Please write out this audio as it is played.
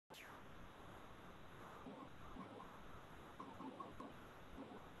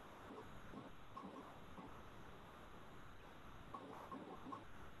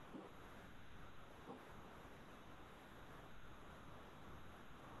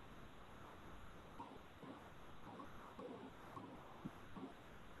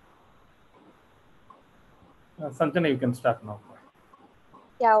Sanjana, you can start now.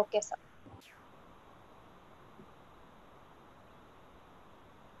 Yeah, okay, sir.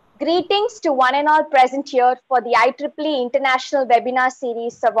 Greetings to one and all present here for the IEEE International Webinar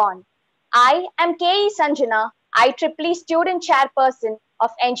Series SAVANT. I am K.E. Sanjana, IEEE Student Chairperson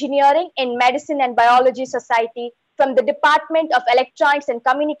of Engineering in Medicine and Biology Society from the Department of Electronics and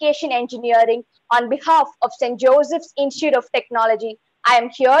Communication Engineering on behalf of St. Joseph's Institute of Technology. I am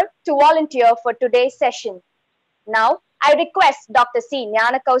here to volunteer for today's session. Now, I request Dr. C.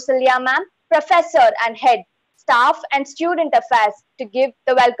 Jnana Kausalya ma'am, Professor and Head, Staff and Student Affairs to give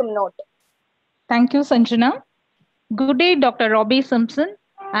the welcome note. Thank you, Sanjana. Good day, Dr. Robbie Simpson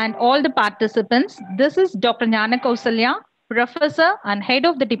and all the participants. This is Dr. Jnana Kausalya, Professor and Head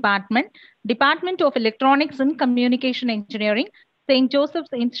of the Department of Electronics and Communication Engineering, St. Joseph's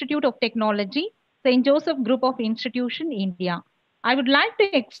Institute of Technology, St. Joseph Group of Institution, India. I would like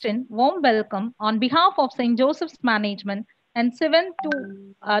to extend warm welcome on behalf of St. Joseph's Management and SAVANT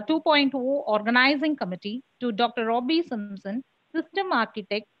 2.0 Organizing Committee to Dr. Robbie Simpson, System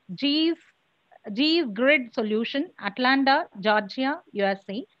Architect, GE's Grid Solution, Atlanta, Georgia,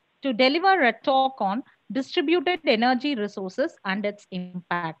 USA, to deliver a talk on distributed energy resources and its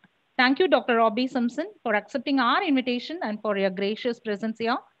impact. Thank you, Dr. Robbie Simpson, for accepting our invitation and for your gracious presence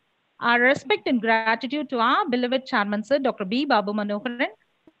here. Our respect and gratitude to our beloved Chairman, Sir Dr. B. Babu Manoharan,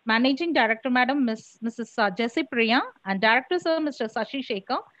 Managing Director, Madam Mrs. Jessie Priya, and Director, Sir Mr. Sashi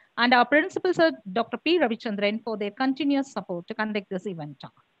Shekhar, and our Principal, Sir Dr. P. Ravichandran, for their continuous support to conduct this event.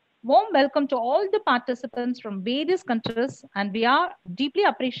 Warm welcome to all the participants from various countries, and we are deeply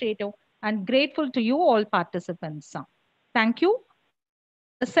appreciative and grateful to you all participants. Thank you.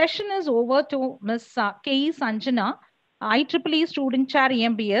 The session is over to Ms. K.E. Sanjana, IEEE Student Chair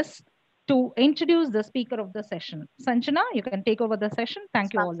EMBS, to introduce the speaker of the session. Sanjana, you can take over the session.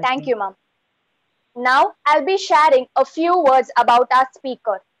 Thank you all. Thank you, ma'am. Now, I'll be sharing a few words about our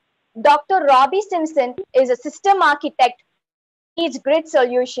speaker. Dr. Robbie Simpson is a system architect who leads grid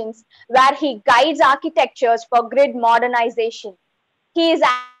solutions, where he guides architectures for grid modernization. He is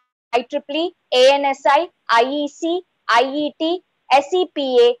IEEE, ANSI, IEC, IET,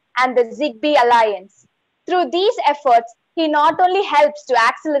 SEPA, and the ZigBee Alliance. Through these efforts, he not only helps to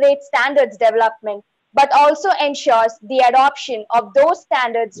accelerate standards development, but also ensures the adoption of those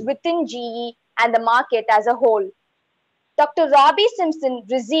standards within GE and the market as a whole. Dr. Robbie Simpson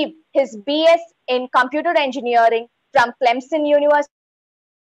received his BS in Computer Engineering from Clemson University,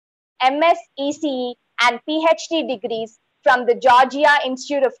 MS ECE, and PhD degrees from the Georgia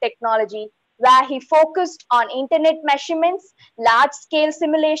Institute of Technology, where he focused on internet measurements, large-scale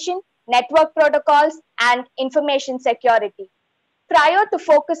simulation, network protocols, and information security. Prior to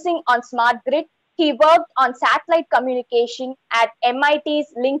focusing on smart grid, he worked on satellite communication at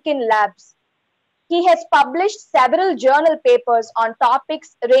MIT's Lincoln Labs. He has published several journal papers on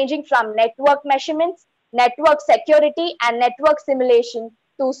topics ranging from network measurements, network security, and network simulation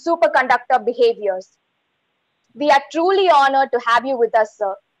to superconductor behaviors. We are truly honored to have you with us,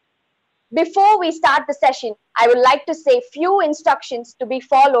 sir. Before we start the session, I would like to say few instructions to be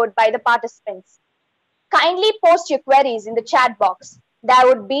followed by the participants. Kindly post your queries in the chat box. There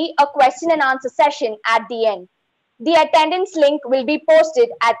would be a question and answer session at the end. The attendance link will be posted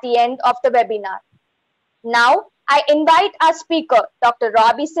at the end of the webinar. Now, I invite our speaker, Dr.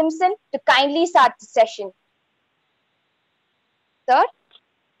 Robbie Simpson, to kindly start the session. Sir?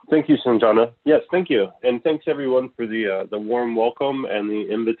 Thank you, Sanjana. Yes, thank you. And thanks everyone for the warm welcome and the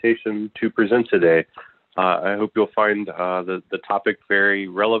invitation to present today. I hope you'll find the topic very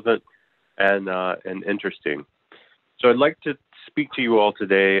relevant and interesting. So I'd like to speak to you all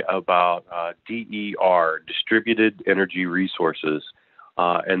today about DER, Distributed Energy Resources,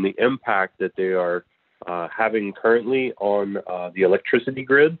 and the impact that they are having currently on the electricity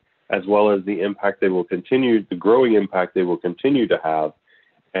grid, as well as the impact they will continue, the growing impact they will continue to have,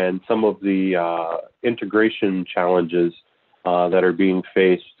 and some of the integration challenges that are being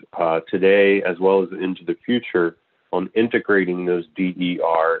faced today, as well as into the future, on integrating those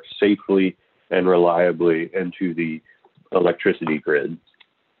DER safely and reliably into the electricity grid.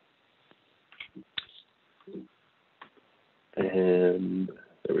 And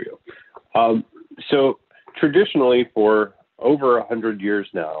there we go. So traditionally, for over 100 years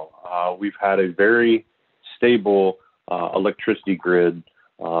now, we've had a very stable electricity grid,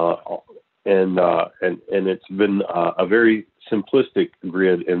 and it's been a very simplistic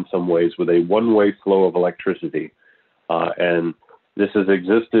grid in some ways, with a one-way flow of electricity. And this has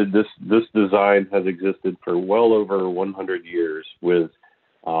existed. This design has existed for well over 100 years, with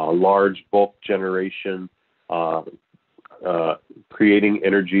large bulk generation, creating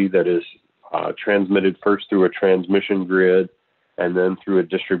energy that is transmitted first through a transmission grid and then through a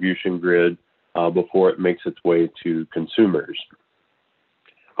distribution grid before it makes its way to consumers.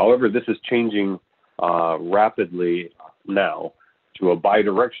 However, this is changing rapidly now to a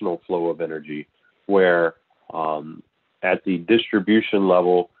bidirectional flow of energy, where at the distribution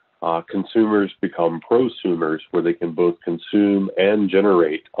level, consumers become prosumers, where they can both consume and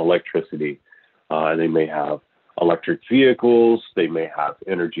generate electricity. They may have electric vehicles, they may have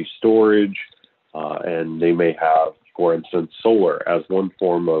energy storage, and they may have, for instance, solar as one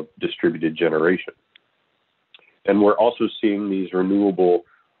form of distributed generation. And we're also seeing these renewable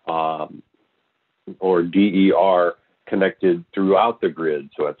or DER connected throughout the grid.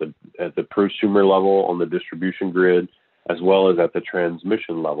 So at the prosumer level on the distribution grid, as well as at the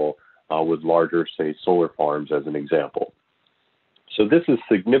transmission level with larger, say, solar farms as an example. So this has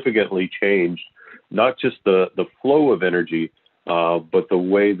significantly changed not just the flow of energy, but the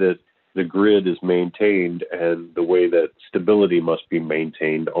way that the grid is maintained and the way that stability must be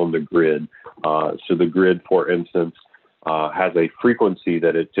maintained on the grid. So the grid, for instance, has a frequency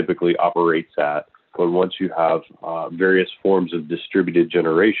that it typically operates at. But once you have various forms of distributed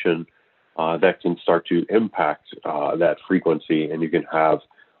generation, that can start to impact that frequency, and you can have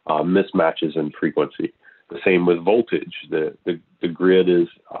mismatches in frequency. The same with voltage. The grid is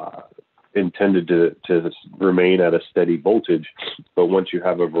intended to remain at a steady voltage, but once you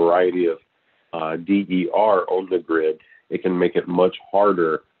have a variety of DER on the grid, it can make it much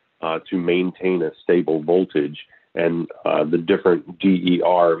harder to maintain a stable voltage, and the different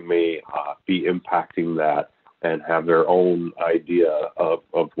DER may be impacting that and have their own idea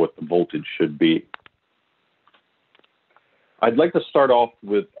of what the voltage should be. I'd like to start off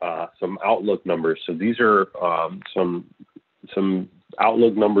with some outlook numbers. So these are some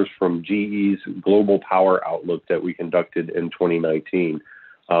outlook numbers from GE's Global Power Outlook that we conducted in 2019.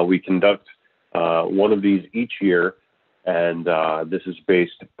 We conduct one of these each year, and this is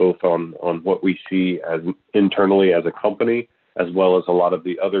based both on what we see as internally as a company, as well as a lot of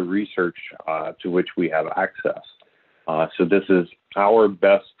the other research to which we have access. So this is our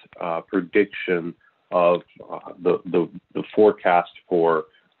best prediction of the forecast for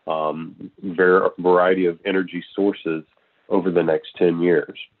variety of energy sources over the next 10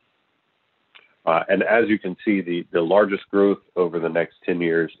 years. And as you can see, the largest growth over the next 10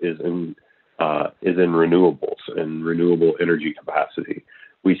 years is in renewables and renewable energy capacity.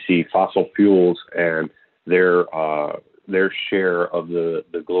 We see fossil fuels and their share of the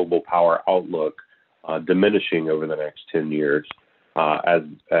global power outlook diminishing over the next 10 years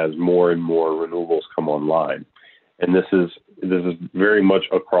as more and more renewables come online. And this is very much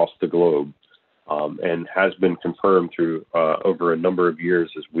across the globe and has been confirmed through over a number of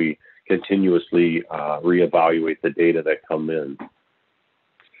years as we continuously reevaluate the data that come in.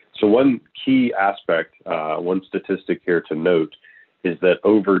 So one key aspect, one statistic here to note, is that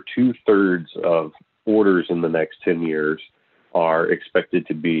over 2/3 of orders in the next 10 years are expected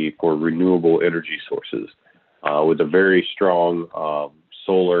to be for renewable energy sources, with a very strong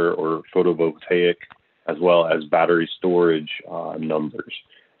solar or photovoltaic, as well as battery storage numbers.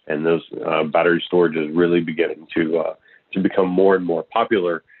 And those battery storage is really beginning to become more and more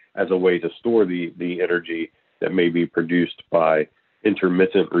popular as a way to store the energy that may be produced by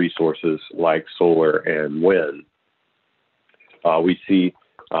intermittent resources like solar and wind. We see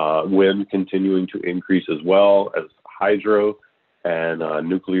wind continuing to increase as well as hydro, and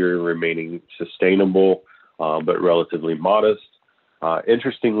nuclear remaining sustainable but relatively modest.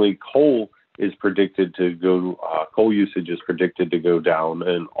 Interestingly, coal usage is predicted to go down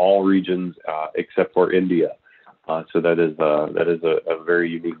in all regions except for India. So that is a very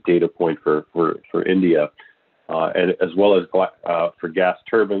unique data point for India, and as well as for gas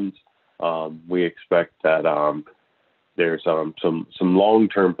turbines. We expect that there's some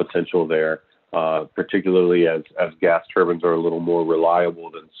long-term potential there, particularly as gas turbines are a little more reliable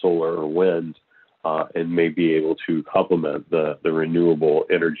than solar or wind, and may be able to complement the renewable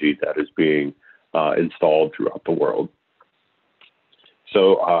energy that is being installed throughout the world.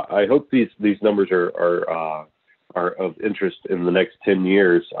 So I hope these numbers are of interest in the next 10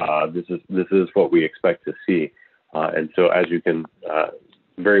 years. This is what we expect to see, and so as you can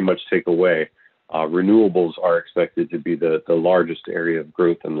very much take away, renewables are expected to be the largest area of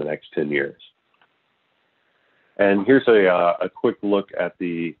growth in the next 10 years. And here's a quick look at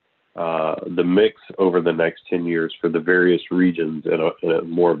the mix over the next 10 years for the various regions in a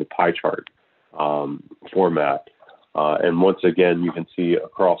more of a pie chart format. And once again, you can see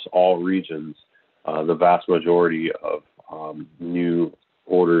across all regions, the vast majority of new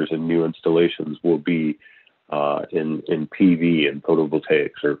orders and new installations will be in PV and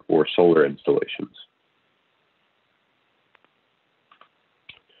photovoltaics or solar installations.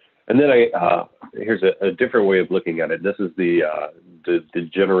 And then here's a different way of looking at it. This is the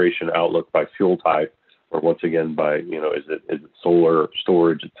generation outlook by fuel type, or once again by, is it solar,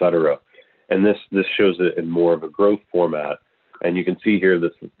 storage, et cetera. And this shows it in more of a growth format. And you can see here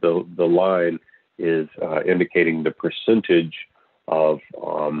the line is indicating the percentage of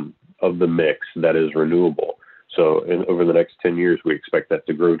the mix that is renewable. So over the next 10 years, we expect that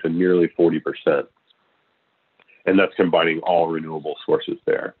to grow to nearly 40%. And that's combining all renewable sources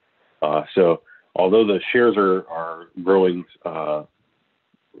there. So although the shares are growing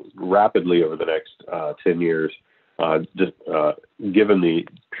rapidly over the next 10 years, given the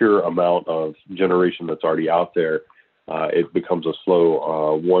pure amount of generation that's already out there, it becomes a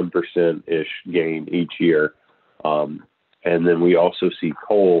slow 1%-ish gain each year. And then we also see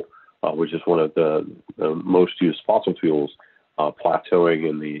coal, which is one of the most used fossil fuels,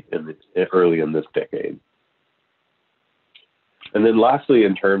 plateauing early in this decade. And then lastly,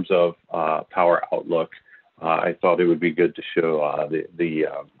 in terms of power outlook, I thought it would be good to show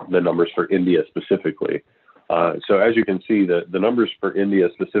the numbers for India specifically. So as you can see, the numbers for India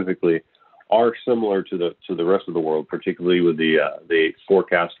specifically are similar to the rest of the world, particularly with the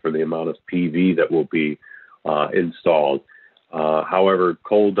forecast for the amount of PV that will be installed. However,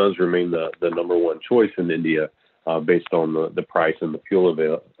 coal does remain the number one choice in India based on the price and the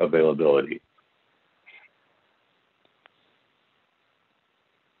fuel availability.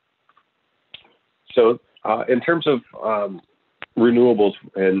 So in terms of renewables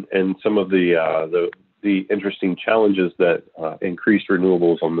and some of the interesting challenges that increased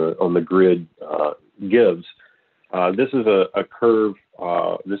renewables on the grid gives, this is a curve.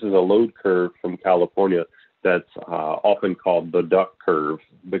 This is a load curve from California that's often called the duck curve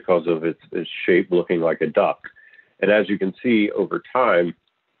because of its shape looking like a duck. And as you can see over time,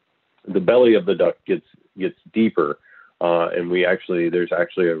 the belly of the duck gets deeper. And there's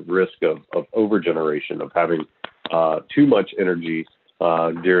actually a risk of overgeneration, of having too much energy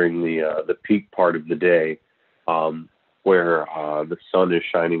during the peak part of the day, where the sun is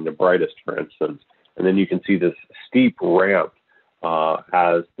shining the brightest, for instance. And then you can see this steep ramp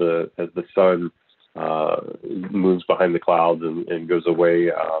as the sun moves behind the clouds and goes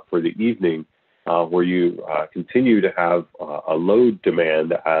away for the evening, where you continue to have a load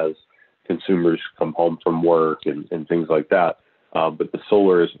demand as consumers come home from work and things like that, but the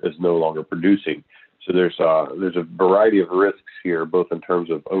solar is no longer producing. So there's a variety of risks here, both in terms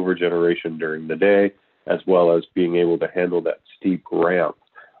of overgeneration during the day, as well as being able to handle that steep ramp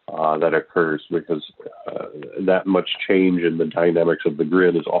that occurs, because that much change in the dynamics of the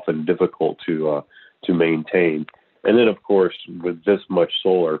grid is often difficult to maintain. And then, of course, with this much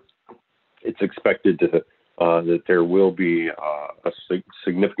solar, it's expected that there will be a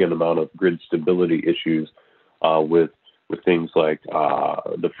significant amount of grid stability issues with things like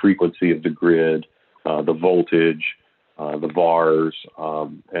the frequency of the grid, the voltage, the VARs,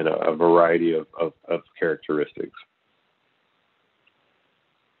 and a variety of characteristics.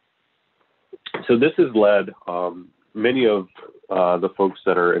 So this has led many of the folks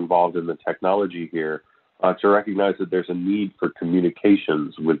that are involved in the technology here to recognize that there's a need for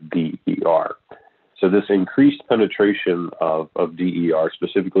communications with DER. So this increased penetration of DER,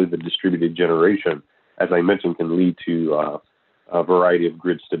 specifically the distributed generation, as I mentioned, can lead to a variety of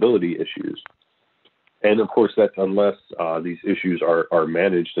grid stability issues. And of course, that's unless these issues are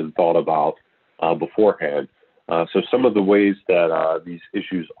managed and thought about beforehand. So some of the ways that these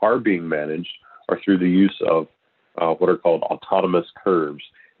issues are being managed are through the use of what are called autonomous curves,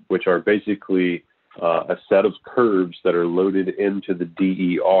 which are basically a set of curves that are loaded into the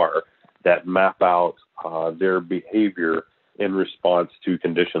DER that map out their behavior in response to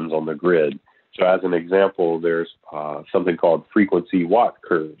conditions on the grid. So as an example, there's something called frequency watt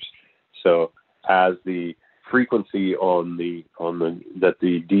curves. So as the frequency that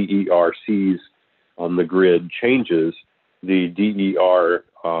the DER sees on the grid changes, the DER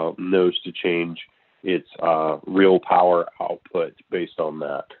knows to change its real power output based on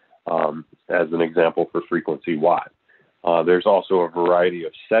that, as an example for frequency watt. There's also a variety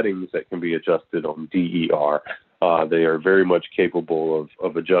of settings that can be adjusted on DER. They are very much capable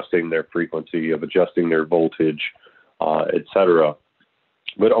of adjusting their frequency, of adjusting their voltage, etc.,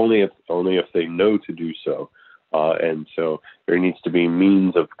 but only if they know to do so. And so there needs to be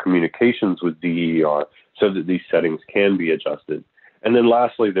means of communications with DER so that these settings can be adjusted. And then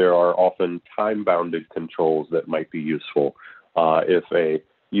lastly, there are often time-bounded controls that might be useful. If a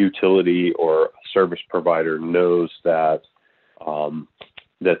utility or service provider knows that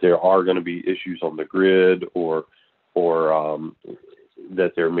that there are going to be issues on the grid, or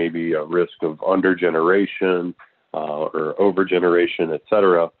that there may be a risk of undergeneration or overgeneration, et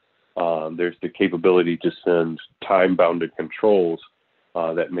cetera. There's the capability to send time-bounded controls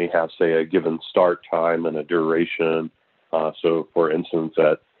that may have, say, a given start time and a duration. So, for instance,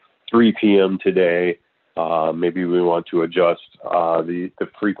 at 3 p.m. today, maybe we want to adjust the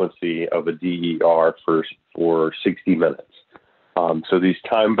frequency of a DER for 60 minutes. So these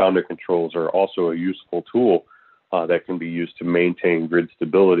time-bounded controls are also a useful tool that can be used to maintain grid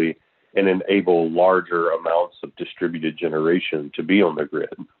stability and enable larger amounts of distributed generation to be on the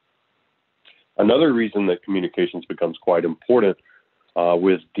grid. Another reason that communications becomes quite important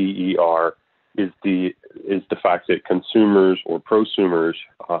with DER is the fact that consumers or prosumers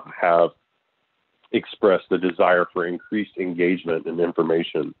have expressed the desire for increased engagement and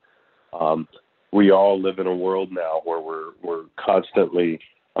information. We all live in a world now where we're constantly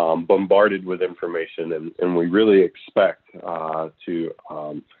bombarded with information, and we really expect to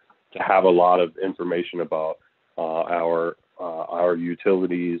have a lot of information about our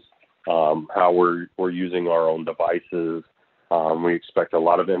utilities, how we're using our own devices. We expect a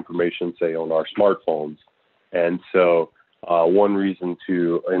lot of information, say, on our smartphones. And so one reason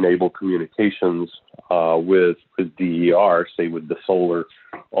to enable communications with DER, say with the solar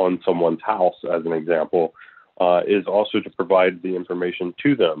on someone's house, as an example, is also to provide the information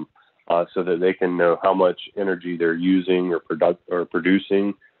to them so that they can know how much energy they're using or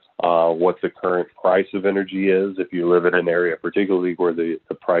producing, what the current price of energy is, if you live in an area particularly where the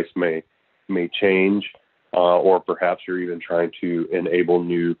price may change, or perhaps you're even trying to enable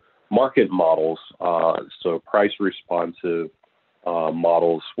new market models, so price responsive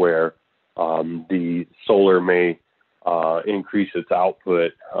models where the solar may increase its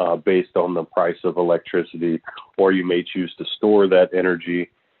output based on the price of electricity, or you may choose to store that energy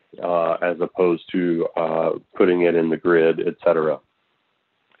as opposed to putting it in the grid, et cetera.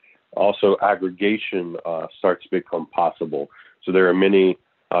 Also, aggregation starts to become possible. So there are many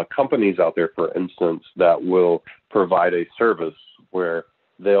companies out there, for instance, that will provide a service where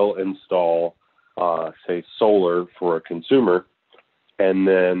they'll install, say, solar for a consumer, and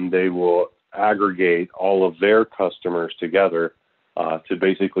then they will aggregate all of their customers together to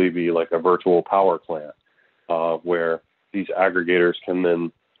basically be like a virtual power plant, where these aggregators can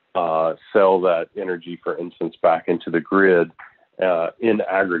then sell that energy, for instance, back into the grid in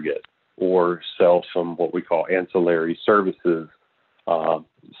aggregate, or sell some what we call ancillary services,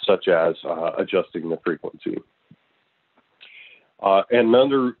 such as adjusting the frequency. And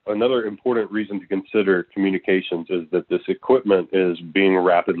another important reason to consider communications is that this equipment is being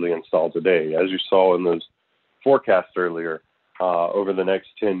rapidly installed today. As you saw in those forecasts earlier, over the next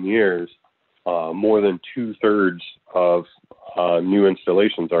 10 years, more than 2/3 of new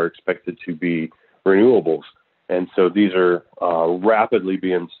installations are expected to be renewables. And so these are rapidly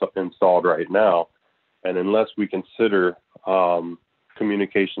being installed right now. And unless we consider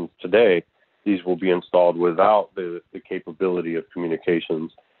communications today, these will be installed without the capability of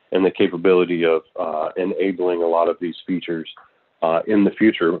communications and the capability of enabling a lot of these features in the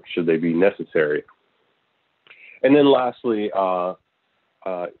future, should they be necessary. And then lastly,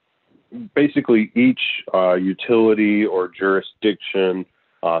 basically each utility or jurisdiction,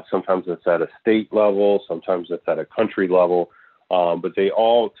 sometimes it's at a state level, sometimes it's at a country level, but they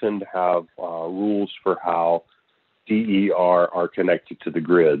all tend to have rules for how DER are connected to the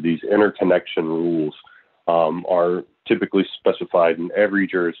grid. These interconnection rules are typically specified in every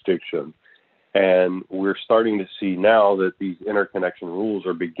jurisdiction. And we're starting to see now that these interconnection rules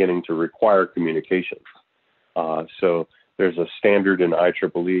are beginning to require communications. So there's a standard in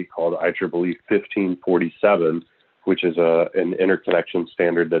IEEE called IEEE 1547, which is an interconnection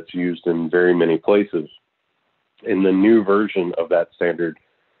standard that's used in very many places. And the new version of that standard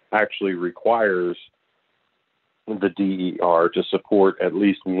actually requires the DER to support at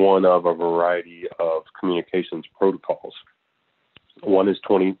least one of a variety of communications protocols. One is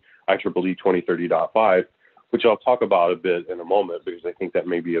IEEE 2030.5, which I'll talk about a bit in a moment because I think that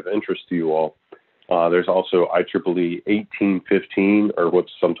may be of interest to you all. There's also IEEE 1815, or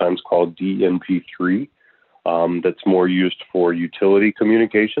what's sometimes called DNP3, that's more used for utility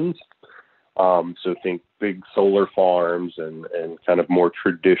communications. So think big solar farms and kind of more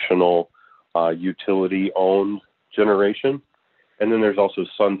traditional utility-owned generation. And then there's also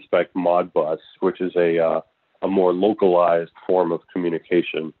SunSpec Modbus, which is a more localized form of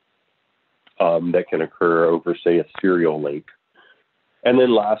communication that can occur over, say, a serial link. And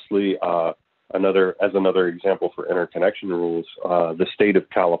then lastly, another example for interconnection rules, the state of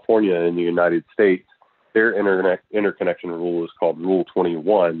California in the United States their interconnection rule is called Rule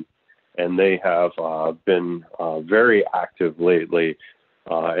 21, and they have been very active lately.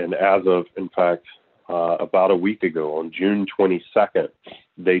 And as of, in fact, about a week ago, on June 22nd,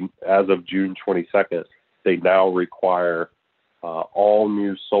 as of June 22nd, they now require all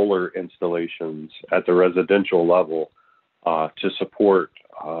new solar installations at the residential level to support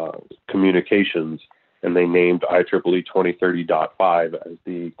communications, and they named IEEE 2030.5 as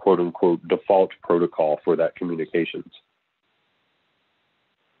the quote-unquote default protocol for that communications.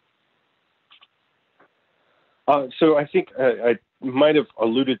 So I think I might have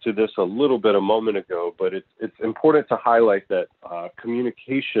alluded to this a little bit a moment ago, but it's important to highlight that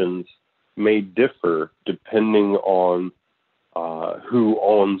communications may differ depending on who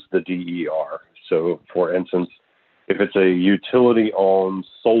owns the DER. So for instance, if it's a utility-owned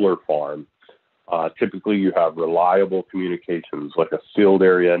solar farm, typically you have reliable communications like a field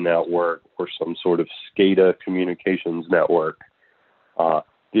area network or some sort of SCADA communications network.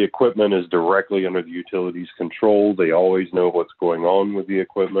 The equipment is directly under the utility's control. They always know what's going on with the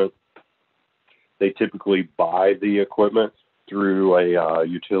equipment. They typically buy the equipment through a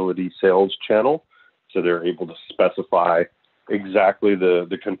utility sales channel, so they're able to specify exactly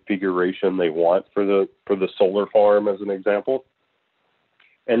the configuration they want for the solar farm, as an example.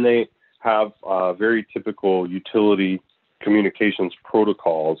 And they have very typical utility communications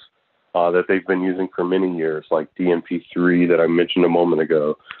protocols that they've been using for many years, like DNP3 that I mentioned a moment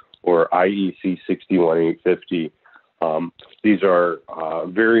ago, or IEC 61850. These are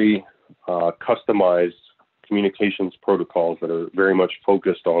very customized communications protocols that are very much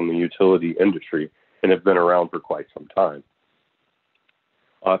focused on the utility industry and have been around for quite some time.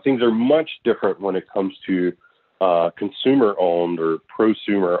 Things are much different when it comes to consumer-owned or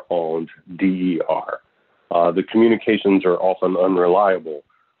prosumer-owned DER. The communications are often unreliable.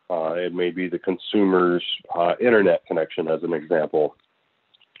 It may be the consumer's internet connection, as an example,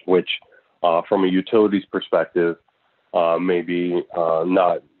 which from a utility's perspective may be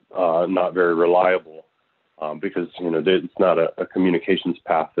not very reliable because it's not a communications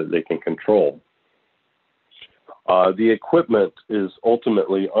path that they can control. The equipment is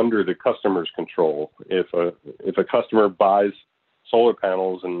ultimately under the customer's control. If a customer buys solar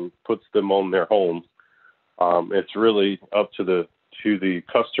panels and puts them on their home, it's really up to the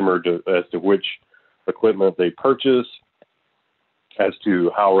customer as to which equipment they purchase, as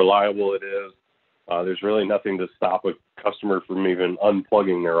to how reliable it is. There's really nothing to stop a customer from even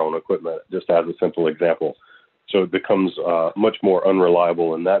unplugging their own equipment, just as a simple example. So it becomes much more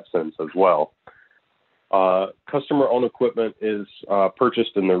unreliable in that sense as well. Customer-owned equipment is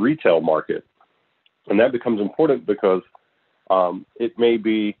purchased in the retail market, and that becomes important because it may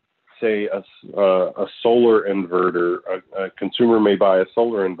be, say, a solar inverter. A consumer may buy a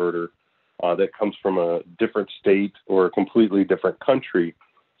solar inverter that comes from a different state or a completely different country,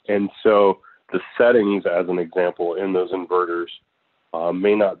 and so the settings, as an example, in those inverters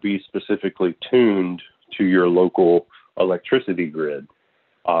may not be specifically tuned to your local electricity grid,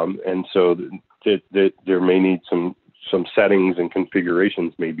 and so that there may need some settings and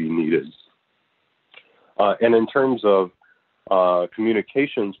configurations may be needed. And in terms of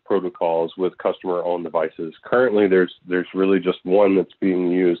communications protocols with customer-owned devices, currently there's really just one that's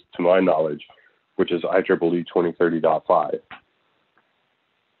being used, to my knowledge, which is IEEE 2030.5.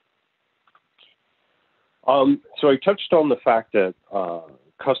 So I touched on the fact that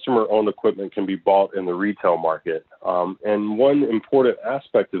customer-owned equipment can be bought in the retail market, and one important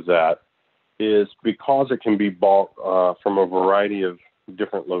aspect of that is because it can be bought from a variety of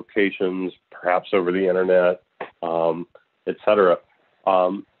different locations, perhaps over the internet, etc.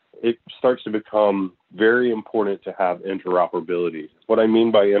 It starts to become very important to have interoperability. What I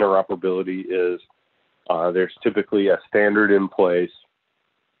mean by interoperability is there's typically a standard in place,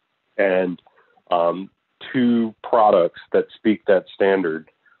 and two products that speak that standard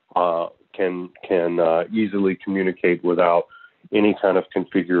can easily communicate without any kind of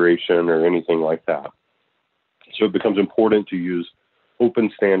configuration or anything like that. So it becomes important to use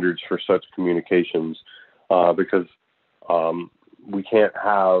open standards for such communications because we can't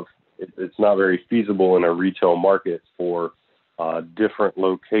have, it's not very feasible in a retail market for different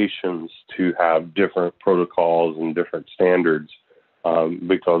locations to have different protocols and different standards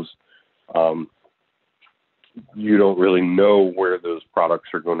because you don't really know where those products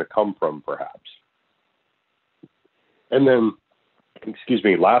are going to come from, perhaps. And then,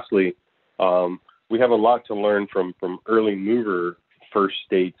 lastly, we have a lot to learn from early mover first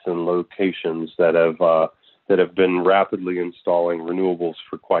states and locations that have been rapidly installing renewables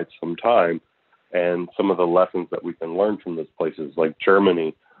for quite some time, and some of the lessons that we can learn from those places, like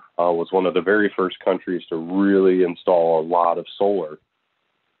Germany, was one of the very first countries to really install a lot of solar.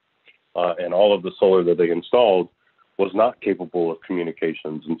 And all of the solar that they installed was not capable of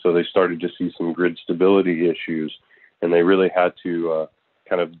communications. And so they started to see some grid stability issues, and they really had to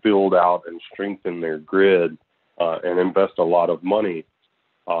kind of build out and strengthen their grid and invest a lot of money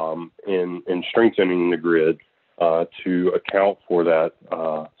in strengthening the grid to account for that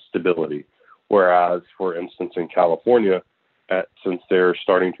stability. Whereas, for instance, in California, since they're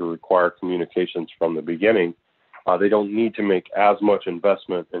starting to require communications from the beginning, they don't need to make as much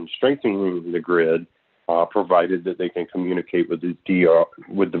investment in strengthening the grid, provided that they can communicate with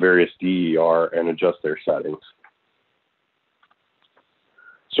the various DER and adjust their settings.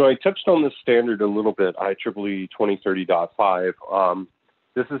 So I touched on this standard a little bit, IEEE 2030.5.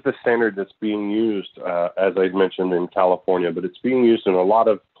 This is the standard that's being used, as I mentioned, in California, but it's being used in a lot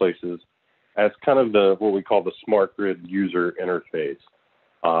of places as kind of what we call the smart grid user interface.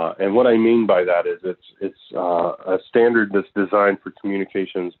 And what I mean by that is it's a standard that's designed for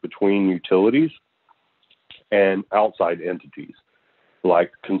communications between utilities and outside entities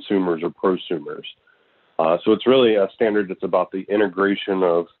like consumers or prosumers. So it's really a standard that's about the integration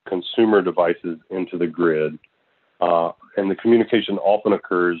of consumer devices into the grid. And the communication often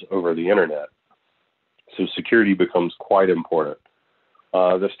occurs over the internet. So security becomes quite important.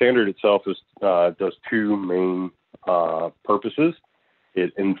 The standard itself does two main purposes.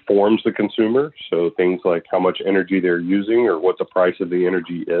 It informs the consumer, so things like how much energy they're using or what the price of the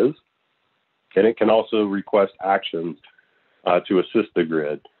energy is. And it can also request actions to assist the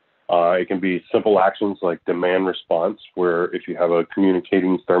grid. It can be simple actions like demand response, where if you have a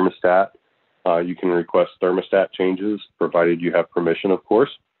communicating thermostat, you can request thermostat changes, provided you have permission, of course.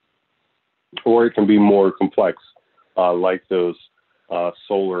 Or it can be more complex, like those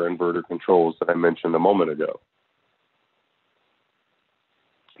solar inverter controls that I mentioned a moment ago.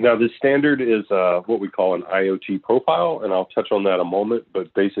 Now, this standard is what we call an IoT profile, and I'll touch on that in a moment,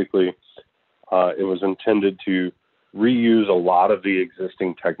 but basically it was intended to reuse a lot of the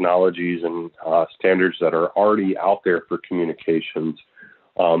existing technologies and standards that are already out there for communications,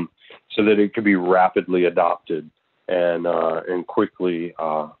 so that it could be rapidly adopted and quickly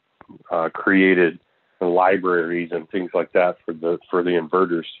created libraries and things like that for the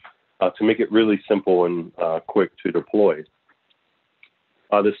inverters to make it really simple and quick to deploy.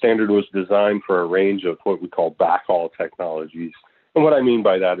 The standard was designed for a range of what we call backhaul technologies. And what I mean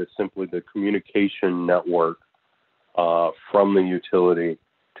by that is simply the communication network from the utility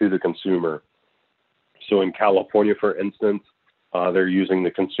to the consumer. So in California, for instance, they're using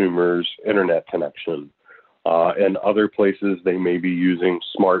the consumer's internet connection. In other places, they may be using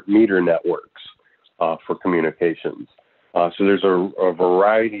smart meter networks for communications. So there's a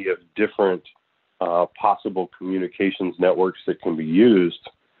variety of different possible communications networks that can be used.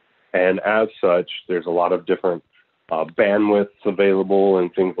 And as such, there's a lot of different bandwidths available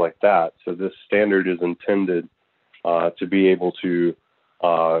and things like that. So this standard is intended to be able to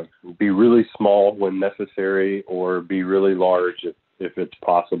be really small when necessary or be really large if it's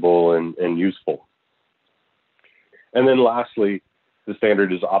possible and useful. And then lastly, the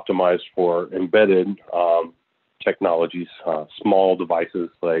standard is optimized for embedded technologies, small devices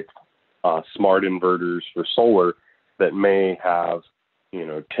like smart inverters for solar that may have,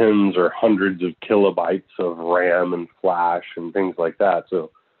 tens or hundreds of kilobytes of RAM and flash and things like that.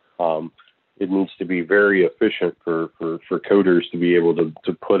 So it needs to be very efficient for coders to be able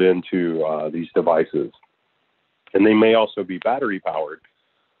to put into these devices. And they may also be battery powered,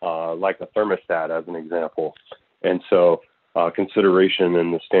 like a thermostat as an example. And so consideration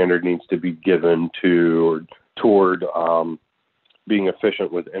in the standard needs to be given toward being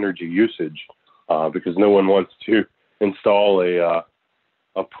efficient with energy usage, because no one wants to install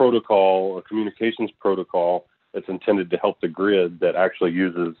a protocol, a communications protocol that's intended to help the grid that actually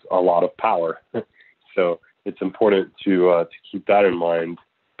uses a lot of power. So it's important to keep that in mind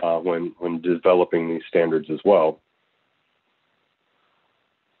when developing these standards as well.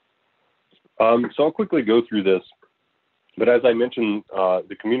 So I'll quickly go through this, but as I mentioned,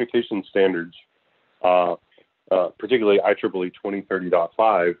 the communication standards, particularly IEEE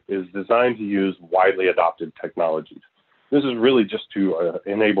 2030.5, is designed to use widely adopted technologies. This is really just to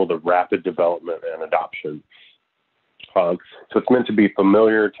enable the rapid development and adoption. So it's meant to be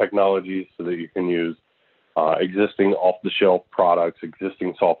familiar technologies so that you can use existing off-the-shelf products,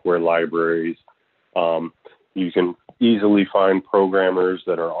 existing software libraries. You can easily find programmers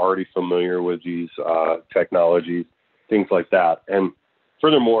that are already familiar with these technologies, things like that. And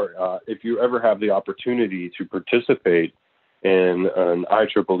furthermore, if you ever have the opportunity to participate in an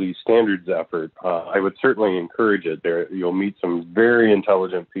IEEE standards effort, I would certainly encourage it. There, you'll meet some very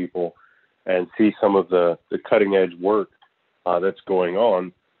intelligent people and see some of the cutting edge work that's going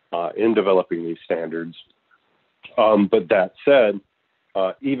on in developing these standards. But that said,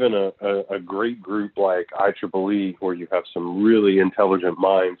 even a great group like IEEE, where you have some really intelligent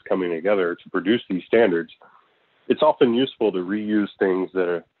minds coming together to produce these standards, it's often useful to reuse things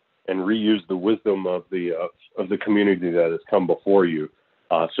and reuse the wisdom of the community that has come before you.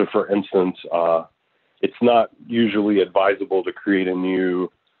 So, for instance, it's not usually advisable to create a new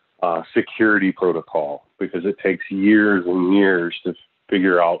security protocol because it takes years and years to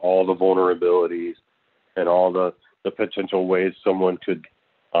figure out all the vulnerabilities and all the potential ways someone could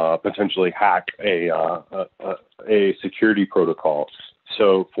potentially hack a security protocol.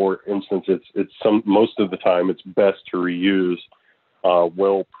 So, for instance, most of the time it's best to reuse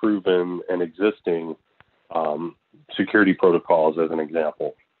well-proven and existing security protocols as an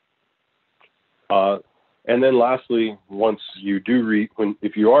example. And then lastly, once you do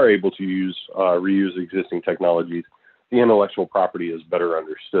if you are able to reuse existing technologies, the intellectual property is better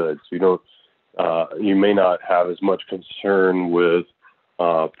understood. So you may not have as much concern with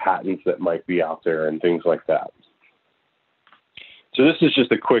patents that might be out there and things like that. So this is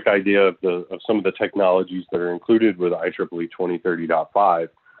just a quick idea of some of the technologies that are included with IEEE 2030.5.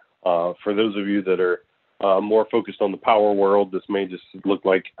 For those of you that are more focused on the power world, this may just look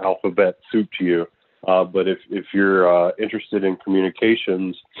like alphabet soup to you. But if you're interested in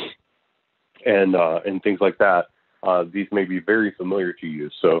communications and things like that, these may be very familiar to you.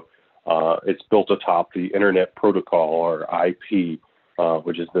 So it's built atop the Internet Protocol, or IP,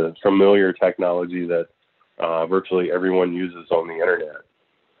 which is the familiar technology that virtually everyone uses on the internet.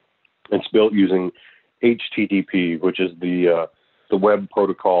 It's built using HTTP, which is the web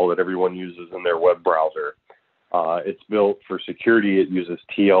protocol that everyone uses in their web browser. It's built for security. It uses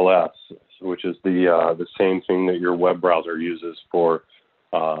TLS, which is the same thing that your web browser uses for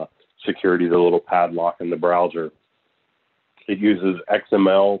security, the little padlock in the browser. It uses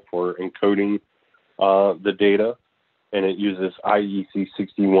XML for encoding the data, and it uses IEC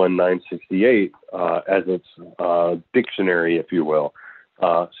 61968 as its dictionary, if you will.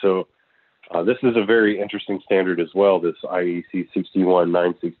 So this is a very interesting standard as well, this IEC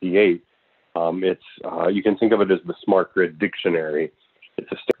 61968. You can think of it as the smart grid dictionary.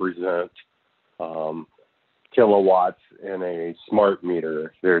 It's a represent kilowatts in a smart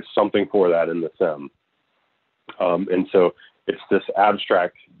meter. There's something for that in the SIM. And so it's this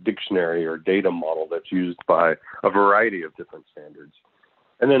abstract dictionary or data model that's used by a variety of different standards.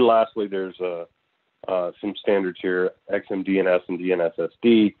 And then lastly, there's some standards here, XMDNS and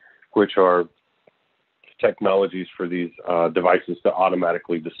DNSSD, which are technologies for these devices to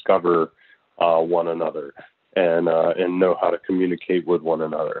automatically discover one another and know how to communicate with one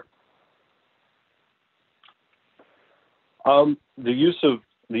another. The use of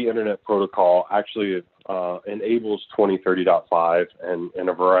the Internet Protocol actually enables 2030.5 and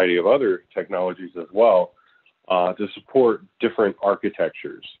a variety of other technologies as well to support different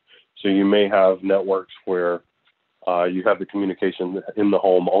architectures. So you may have networks where you have the communication in the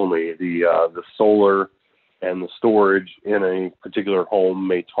home only. The solar and the storage in a particular home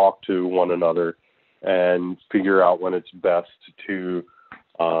may talk to one another and figure out when it's best to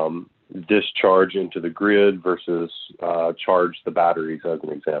discharge into the grid versus charge the batteries, as an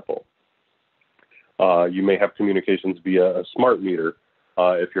example. You may have communications via a smart meter.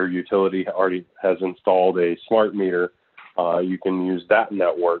 If your utility already has installed a smart meter, you can use that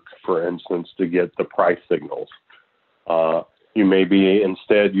network, for instance, to get the price signals. You may be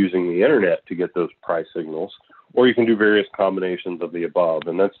instead using the internet to get those price signals, or you can do various combinations of the above.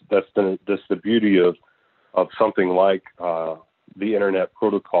 And that's the beauty of something like the Internet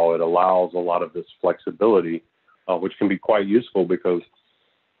Protocol. It allows a lot of this flexibility, which can be quite useful because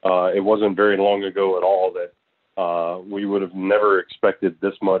it wasn't very long ago at all that we would have never expected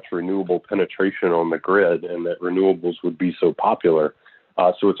this much renewable penetration on the grid and that renewables would be so popular.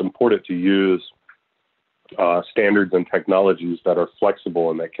 So it's important to use standards and technologies that are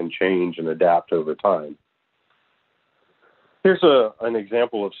flexible and that can change and adapt over time. Here's an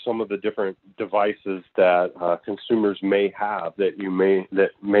example of some of the different devices that consumers may have that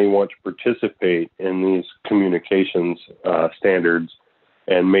may want to participate in these communications standards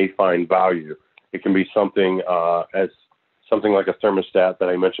and may find value. It can be something like a thermostat that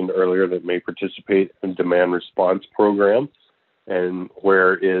I mentioned earlier that may participate in demand response program, and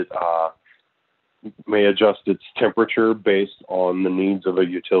where it may adjust its temperature based on the needs of a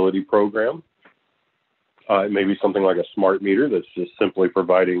utility program. It may be something like a smart meter that's just simply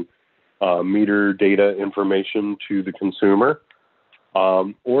providing meter data information to the consumer.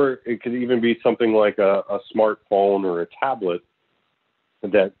 Or it could even be something like a smartphone or a tablet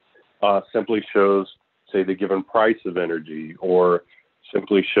that simply shows, say, the given price of energy, or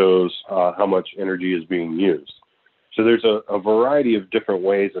simply shows how much energy is being used. So there's a variety of different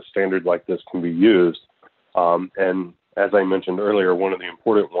ways a standard like this can be used. And as I mentioned earlier, one of the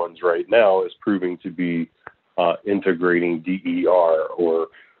important ones right now is proving to be integrating DER, or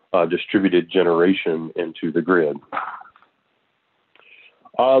distributed generation, into the grid.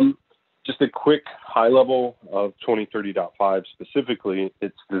 Just a quick high level of 2030.5 specifically,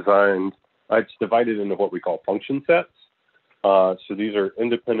 it's divided into what we call function sets. So these are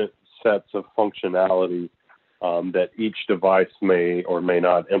independent sets of functionality that each device may or may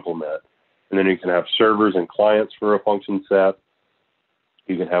not implement. And then you can have servers and clients for a function set.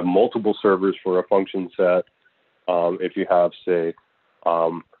 You can have multiple servers for a function set. If you have, say,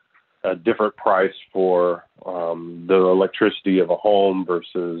 a different price for the electricity of a home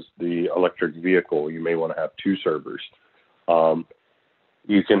versus the electric vehicle, you may want to have two servers.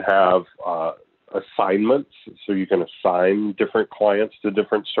 You can have assignments, so you can assign different clients to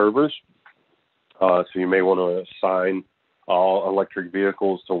different servers. So you may want to assign all electric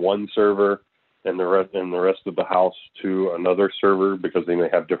vehicles to one server and the rest of the house to another server, because they may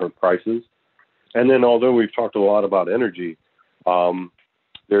have different prices. And then, although we've talked a lot about energy,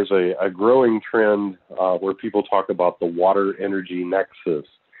 there's a growing trend where people talk about the water energy nexus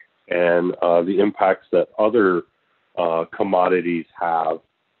and the impacts that other commodities have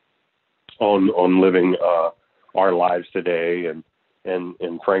on living our lives today.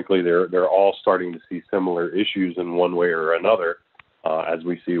 And frankly, they're all starting to see similar issues in one way or another, as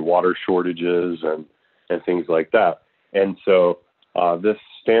we see water shortages and things like that. And so this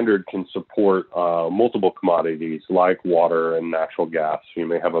standard can support multiple commodities like water and natural gas. You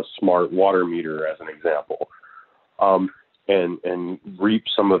may have a smart water meter, as an example, and reap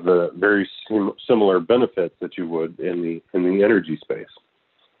some of the very similar benefits that you would in the energy space.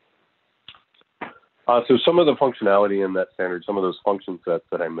 So some of the functionality in that standard, some of those function sets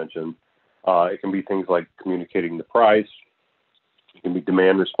that I mentioned, it can be things like communicating the price. It can be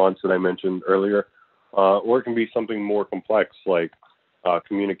demand response that I mentioned earlier, or it can be something more complex like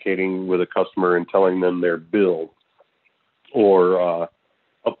communicating with a customer and telling them their bill, or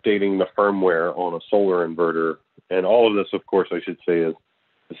updating the firmware on a solar inverter. And all of this, of course, I should say, is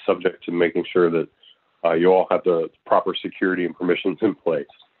subject to making sure that you all have the proper security and permissions in place.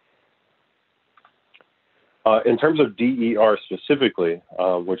 In terms of DER specifically,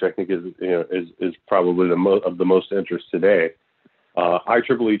 which I think is probably of the most interest today,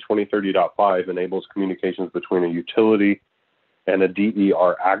 IEEE 2030.5 enables communications between a utility and a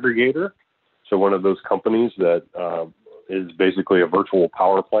DER aggregator. So one of those companies that is basically a virtual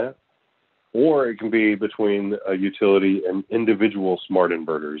power plant, or it can be between a utility and individual smart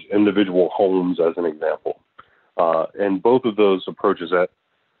inverters, individual homes, as an example. And both of those approaches that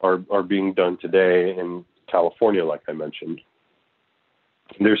are being done today in California, like I mentioned.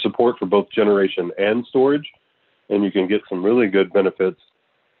 There's support for both generation and storage, and you can get some really good benefits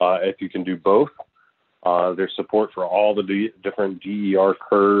if you can do both. There's support for all the different DER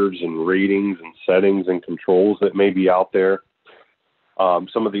curves and ratings and settings and controls that may be out there.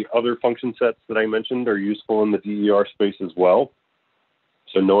 Some of the other function sets that I mentioned are useful in the DER space as well.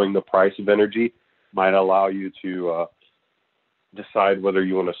 So knowing the price of energy might allow you to decide whether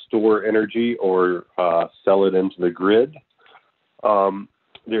you want to store energy or sell it into the grid.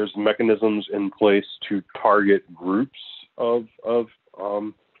 There's mechanisms in place to target groups of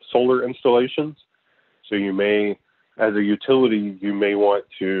solar installations. So you may, as a utility, you may want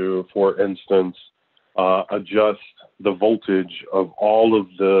to, for instance, adjust the voltage of all of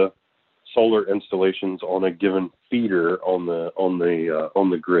the solar installations on a given feeder on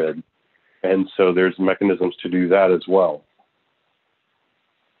the grid, and so there's mechanisms to do that as well.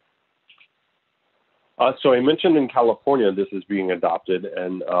 So I mentioned in California this is being adopted,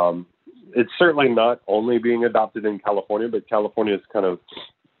 and it's certainly not only being adopted in California, but California is kind of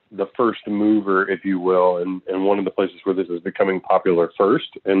the first mover, if you will, and one of the places where this is becoming popular first.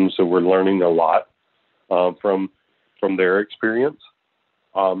 And so we're learning a lot from their experience.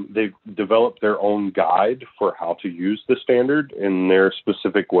 They've developed their own guide for how to use the standard in their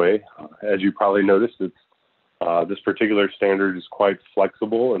specific way. As you probably noticed, it's this particular standard is quite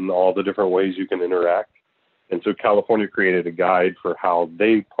flexible in all the different ways you can interact. And so California created a guide for how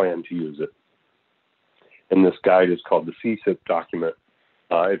they plan to use it. And this guide is called the CSIP document.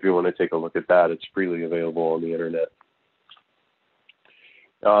 If you want to take a look at that, it's freely available on the internet.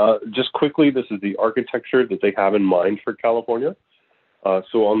 Just quickly, this is the architecture that they have in mind for California.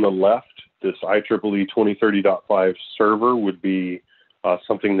 So on the left, this IEEE 2030.5 server would be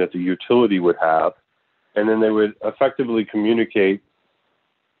something that the utility would have, and then they would effectively communicate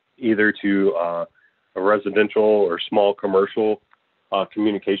either to a residential or small commercial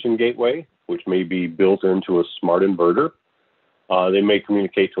communication gateway, which may be built into a smart inverter. They may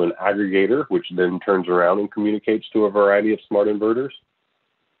communicate to an aggregator, which then turns around and communicates to a variety of smart inverters.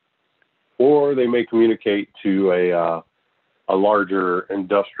 Or they may communicate to a larger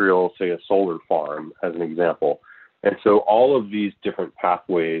industrial, say a solar farm, as an example. And so all of these different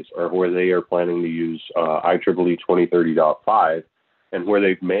pathways are where they are planning to use IEEE 2030.5 and where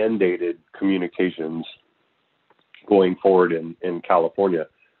they've mandated communications going forward in California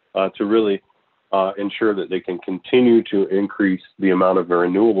to really ensure that they can continue to increase the amount of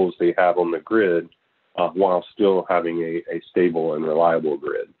renewables they have on the grid while still having a stable and reliable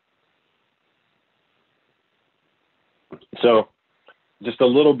grid. So just a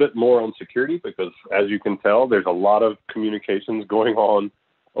little bit more on security, because as you can tell, there's a lot of communications going on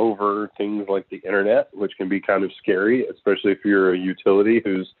over things like the internet, which can be kind of scary, especially if you're a utility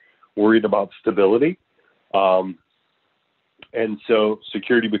who's worried about stability. And so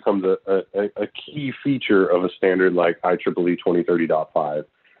security becomes a key feature of a standard like IEEE 2030.5,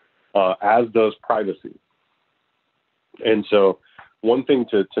 as does privacy. And so one thing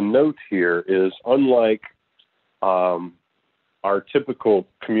to note here is, unlike our typical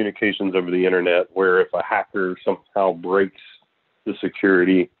communications over the internet, where if a hacker somehow breaks the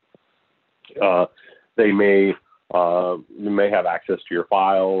security, they may have access to your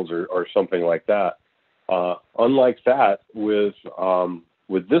files or something like that. Unlike that, with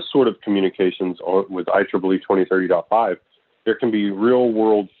this sort of communications with IEEE 2030.5, there can be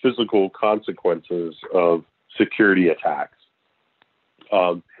real-world physical consequences of security attacks.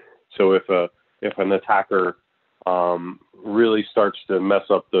 So if an attacker really starts to mess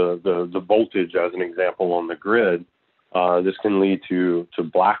up the voltage, as an example, on the grid, this can lead to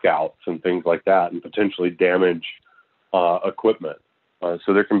blackouts and things like that, and potentially damage equipment.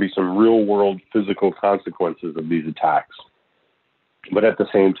 So there can be some real-world physical consequences of these attacks. But at the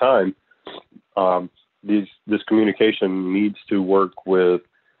same time, this communication needs to work with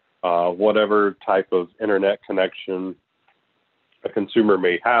whatever type of internet connection a consumer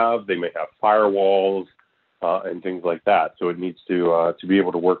may have. They may have firewalls and things like that. So it needs to be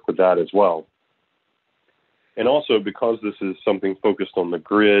able to work with that as well. And also, because this is something focused on the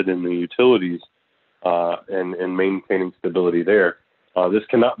grid and the utilities and maintaining stability there, this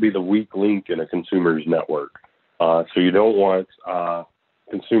cannot be the weak link in a consumer's network. So you don't want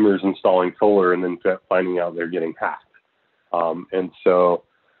consumers installing solar and then finding out they're getting hacked. And so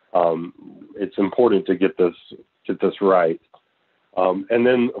it's important to get this right. And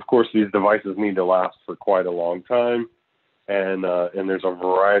then, of course, these devices need to last for quite a long time, and there's a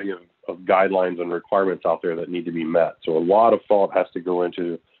variety of guidelines and requirements out there that need to be met. So a lot of thought has to go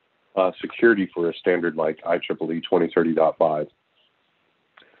into security for a standard like IEEE 2030.5.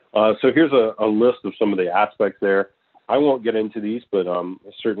 So here's a list of some of the aspects there. I won't get into these, but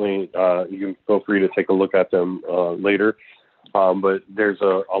certainly you can feel free to take a look at them later. But there's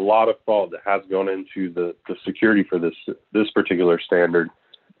a lot of thought that has gone into the security for this particular standard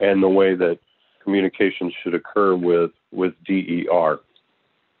and the way that communication should occur with DER.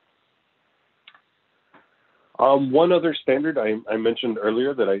 One other standard I mentioned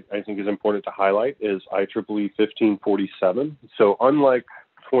earlier that I think is important to highlight is IEEE 1547. So unlike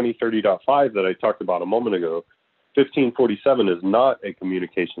 2030.5 that I talked about a moment ago, 1547 is not a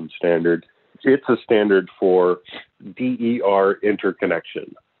communication standard. It's a standard for DER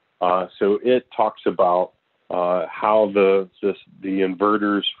interconnection. So it talks about how the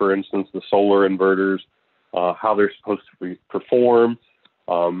inverters, for instance, the solar inverters, how they're supposed to perform,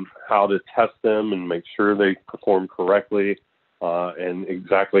 how to test them and make sure they perform correctly, and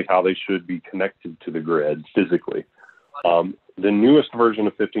exactly how they should be connected to the grid physically. The newest version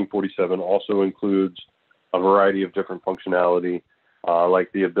of 1547 also includes a variety of different functionality,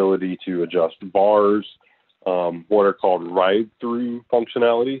 like the ability to adjust bars, what are called ride-through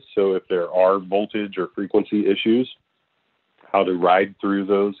functionality. So if there are voltage or frequency issues, how to ride through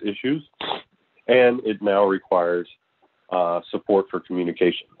those issues. And it now requires support for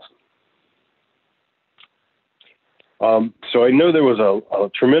communications. So I know there was a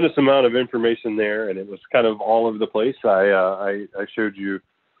tremendous amount of information there, and it was kind of all over the place. I showed you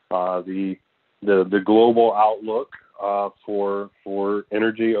the global outlook for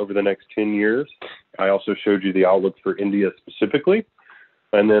energy over the next 10 years. I also showed you the outlook for India specifically,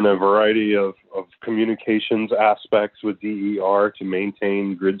 and then a variety of communications aspects with DER to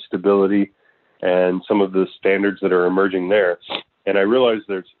maintain grid stability and some of the standards that are emerging there. And I realize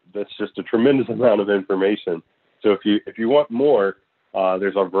that's just a tremendous amount of information. So if you want more,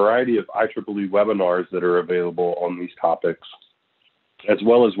 there's a variety of IEEE webinars that are available on these topics, as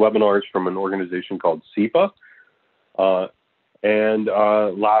well as webinars from an organization called SEPA. And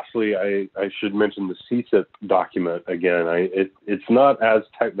lastly, I should mention the CSIP document again. It's not as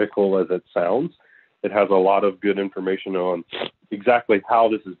technical as it sounds. It has a lot of good information on exactly how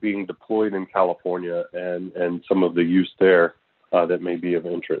this is being deployed in California and some of the use there that may be of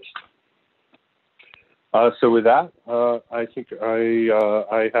interest. So with that, I think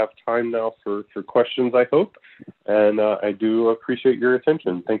I have time now for questions, I hope, and I do appreciate your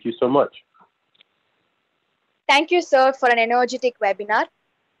attention. Thank you so much. Thank you, sir, for an energetic webinar.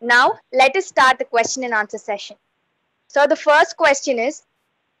 Now, let us start the question and answer session. So the first question is,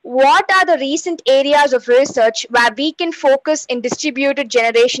 what are the recent areas of research where we can focus in distributed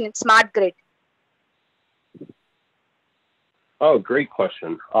generation and smart grid? Oh, great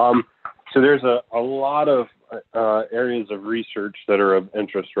question. So there's a lot of areas of research that are of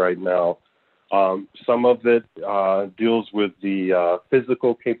interest right now. Some of it deals with the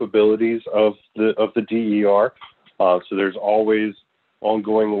physical capabilities of the DER. So there's always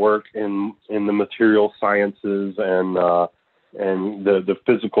ongoing work in the material sciences and the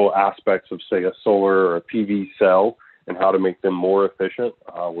physical aspects of, say, a solar or a PV cell and how to make them more efficient.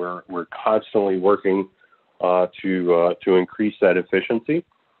 We're constantly working to increase that efficiency.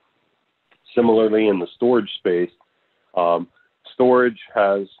 Similarly, in the storage space, storage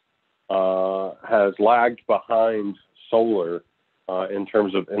has lagged behind solar in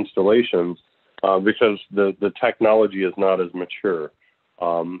terms of installations because the technology is not as mature.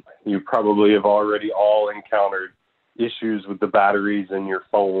 You probably have already all encountered issues with the batteries in your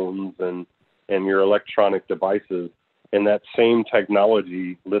phones and your electronic devices. And that same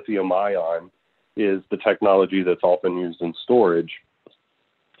technology, lithium ion, is the technology that's often used in storage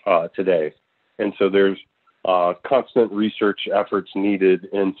today. And so there's constant research efforts needed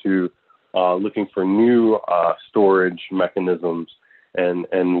into looking for new storage mechanisms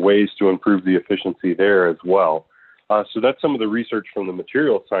and ways to improve the efficiency there as well. So that's some of the research from the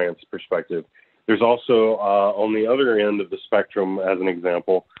material science perspective. There's also, on the other end of the spectrum, as an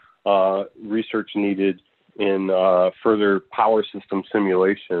example, research needed in further power system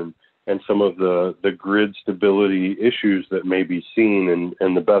simulation and some of the grid stability issues that may be seen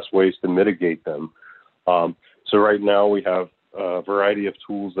and the best ways to mitigate them. So right now we have a variety of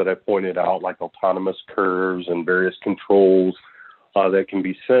tools that I pointed out, like autonomous curves and various controls that can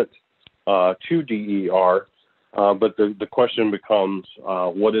be sent to DER. But the question becomes,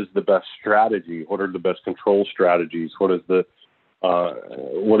 what is the best strategy? What are the best control strategies? What is the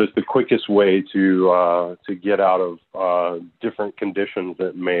quickest way to get out of different conditions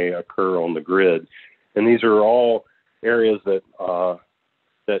that may occur on the grid? And these are all areas that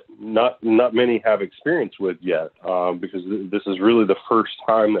not many have experience with yet, because this is really the first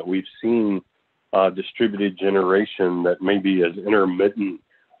time that we've seen distributed generation that may be as intermittent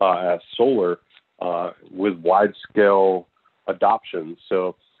as solar with wide-scale adoption.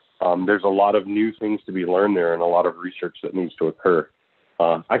 So there's a lot of new things to be learned there and a lot of research that needs to occur.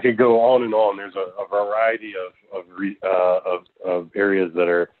 I could go on and on. There's a variety of areas that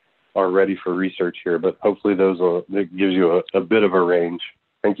are ready for research here, but hopefully that gives you a bit of a range.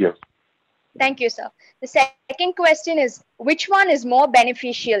 Thank you. Thank you, sir. The second question is, which one is more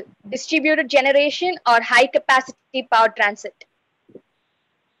beneficial, distributed generation or high-capacity power transit?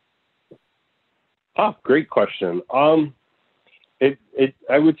 Great question. I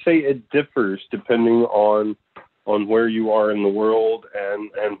would say it differs depending on where you are in the world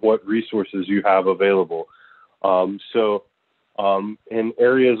and what resources you have available. So in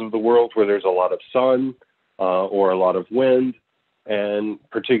areas of the world where there's a lot of sun or a lot of wind, and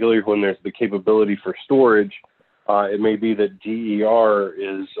particularly when there's the capability for storage, it may be that DER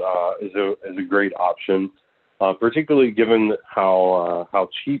is a great option, particularly given how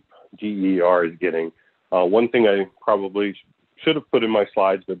cheap DER is getting. One thing I probably should have put in my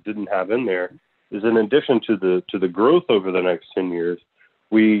slides but didn't have in there is, in addition to the growth over the next 10 years,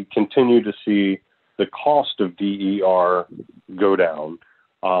 we continue to see the cost of DER go down.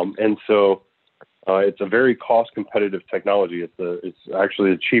 And so it's a very cost competitive technology. It's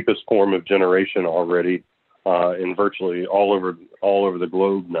actually the cheapest form of generation already in virtually all over the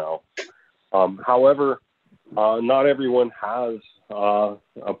globe now. However, not everyone has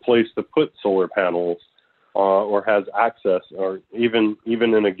a place to put solar panels or has access, or even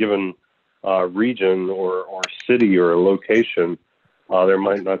in a given region or city or a location, there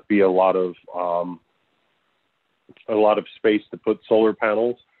might not be a lot of space to put solar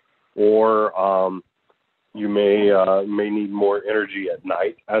panels, or You may need more energy at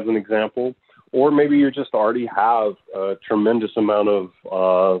night, as an example, or maybe you just already have a tremendous amount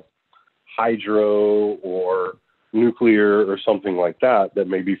of hydro or nuclear or something like that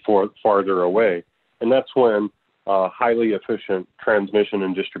may be farther away. And that's when highly efficient transmission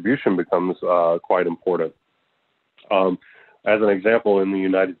and distribution becomes quite important. As an example, in the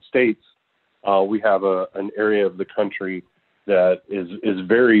United States, we have an area of the country that is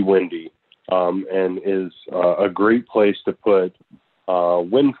very windy and is a great place to put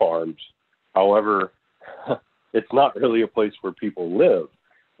wind farms. However, it's not really a place where people live.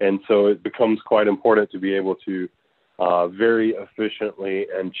 And so it becomes quite important to be able to very efficiently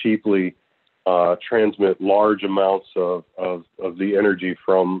and cheaply transmit large amounts of the energy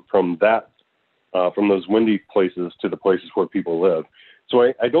from those windy places to the places where people live.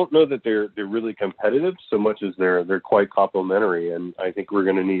 So I don't know that they're really competitive so much as they're quite complementary, and I think we're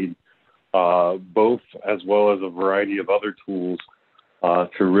going to need both, as well as a variety of other tools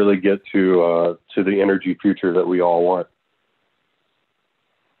to really get to the energy future that we all want.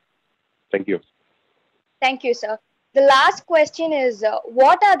 Thank you. Thank you, sir. The last question is,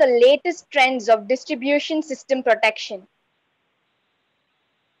 what are the latest trends of distribution system protection?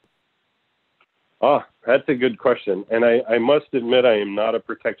 That's a good question. And I must admit, I am not a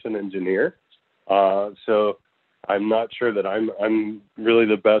protection engineer. So I'm not sure that I'm really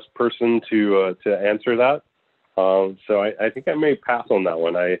the best person to answer that. So I think I may pass on that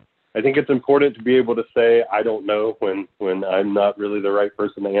one. I think it's important to be able to say, I don't know, when I'm not really the right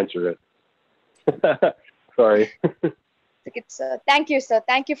person to answer it. Sorry. Thank you, sir.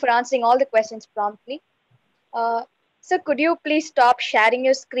 Thank you for answering all the questions promptly. Sir, could you please stop sharing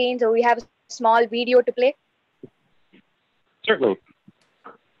your screen so we have a small video to play? Certainly.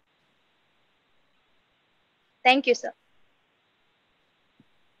 Thank you, sir.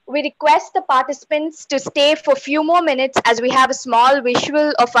 We request the participants to stay for a few more minutes as we have a small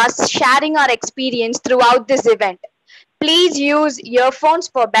visual of us sharing our experience throughout this event. Please use earphones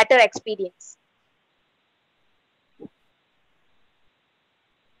for better experience.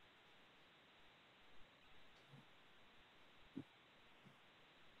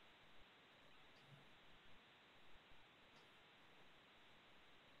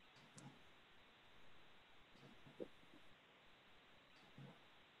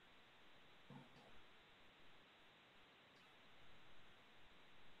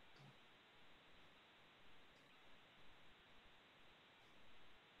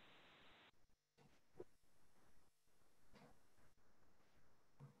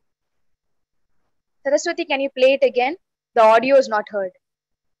 Saraswati, can you play it again? The audio is not heard.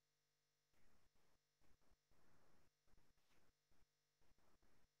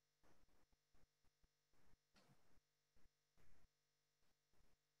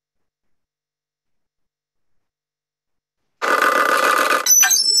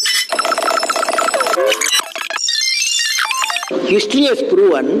 History has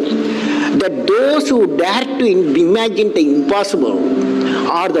proven that those who dare to imagine the impossible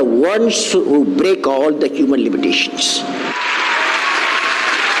are the ones who break all the human limitations.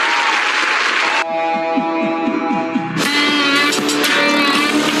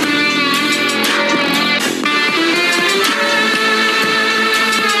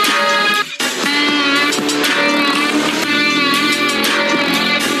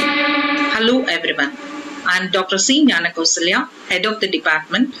 Hello everyone. I am Dr. C. Gnanakosalya, Head of the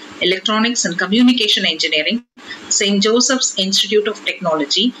Department, Electronics and Communication Engineering, St. Joseph's Institute of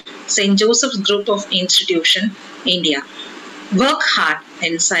Technology, St. Joseph's Group of Institution, India. Work hard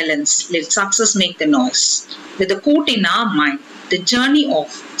in silence, let success make the noise. With the quote in our mind, the journey of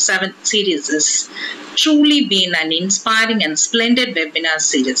SAVANT series has truly been an inspiring and splendid webinar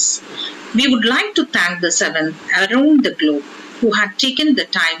series. We would like to thank the SAVANT around the globe who had taken the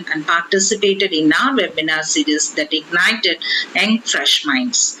time and participated in our webinar series that ignited young, fresh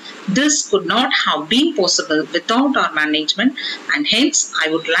minds. This could not have been possible without our management, and hence I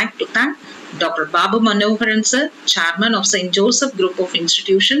would like to thank Dr. Babu Manoharan sir, Chairman of St. Joseph Group of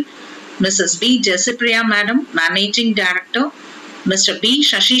Institution, Mrs. B. Jessipriya Madam, Managing Director, Mr. B.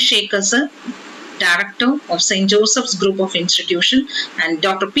 Shashi Shekhar sir, Director of St. Joseph's Group of Institution, and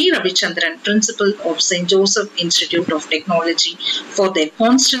Dr. P. Ravichandran, Principal of St. Joseph Institute of Technology, for their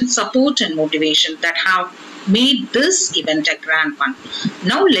constant support and motivation that have made this event a grand one.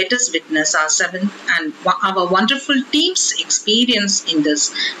 Now let us witness our seventh and our wonderful team's experience in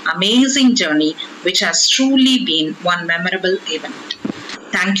this amazing journey, which has truly been one memorable event.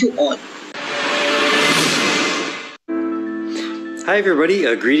 Thank you all. Hi, everybody.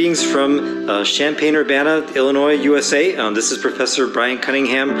 Greetings from Champaign-Urbana, Illinois, USA. This is Professor Brian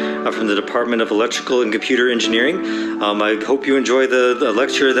Cunningham from the Department of Electrical and Computer Engineering. I hope you enjoy the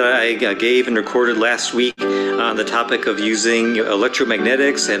lecture that I gave and recorded last week on the topic of using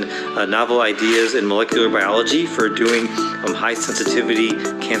electromagnetics and novel ideas in molecular biology for doing high-sensitivity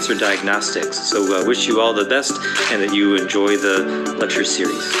cancer diagnostics. So I wish you all the best and that you enjoy the lecture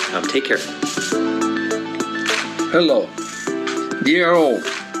series. Take care. Hello. Dear all,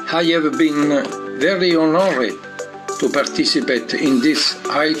 I have been very honored to participate in this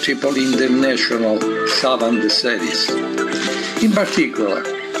IEEE International SAVANT series. In particular,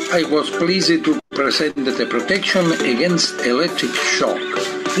 I was pleased to present the protection against electric shock,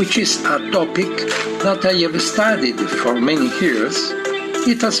 which is a topic that I have studied for many years.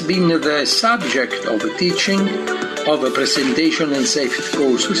 It has been the subject of teaching, of presentation and safety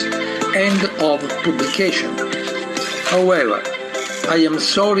courses, and of publication. However, I am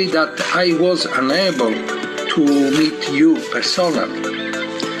sorry that I was unable to meet you personally,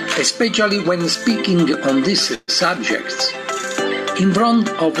 especially when speaking on these subjects. In front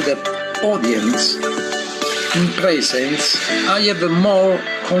of the audience, in presence, I have more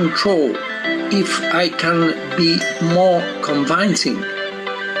control if I can be more convincing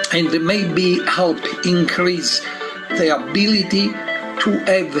and maybe help increase the ability to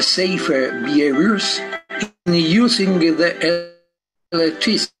have safer behaviors in using the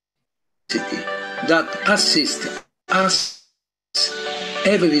electricity that assists us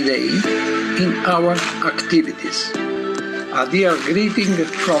every day in our activities. A dear greeting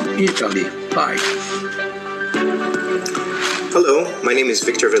from Italy. Bye. Hello, my name is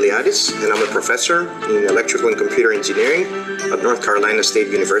Victor Viliadis, and I'm a professor in electrical and computer engineering at North Carolina State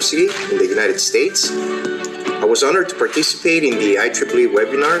University in the United States. I was honored to participate in the IEEE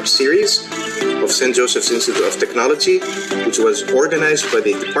webinar series of St. Joseph's Institute of Technology, which was organized by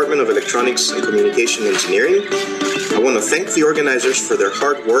the Department of Electronics and Communication Engineering. I want to thank the organizers for their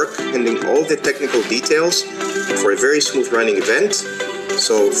hard work handling all the technical details for a very smooth running event.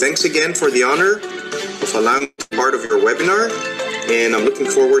 So thanks again for the honor of allowing me to be part of your webinar, and I'm looking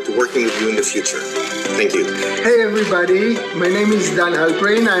forward to working with you in the future. Thank you. Hey everybody, my name is Dan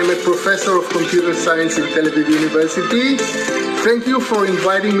Halprain. I'm a professor of computer science in Tel Aviv University. Thank you for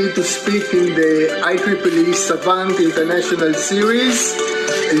inviting me to speak in the IEEE SAVANT International Series.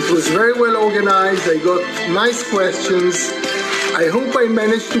 It was very well organized. I got nice questions. I hope I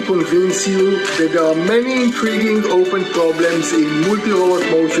managed to convince you that there are many intriguing open problems in multi-robot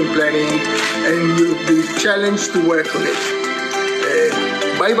motion planning, and you'll be challenged to work on it.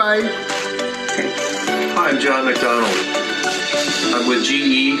 Bye-bye. Hi, I'm John McDonald. I'm with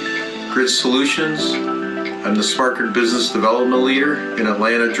GE Grid Solutions. I'm the Smart Grid Business Development Leader in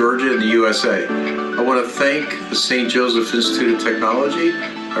Atlanta, Georgia, in the USA. I want to thank the St. Joseph Institute of Technology.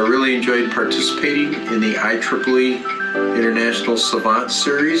 I really enjoyed participating in the IEEE International SAVANT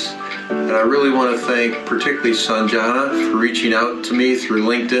Series. And I really want to thank particularly Sanjana for reaching out to me through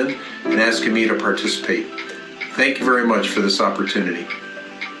LinkedIn and asking me to participate. Thank you very much for this opportunity.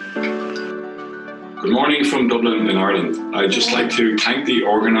 Good morning from Dublin in Ireland. I'd just like to thank the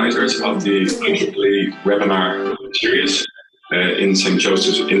organisers of the IEEE webinar series in St.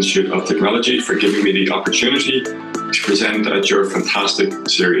 Joseph's Institute of Technology for giving me the opportunity to present at your fantastic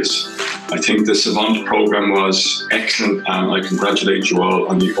series. I think the SAVANT programme was excellent, and I congratulate you all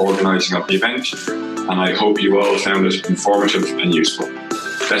on the organising of the event, and I hope you all found it informative and useful.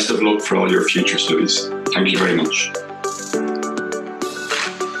 Best of luck for all your future studies. Thank you very much.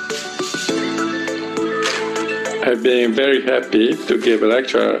 I've been very happy to give a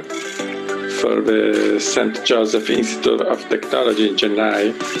lecture for the St. Joseph Institute of Technology in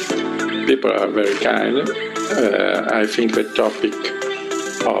Chennai. People are very kind. I think the topic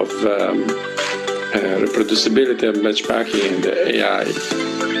of reproducibility of benchmarking in the AI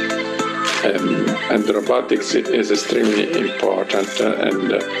and robotics is extremely important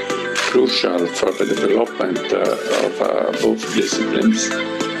and crucial for the development of both disciplines.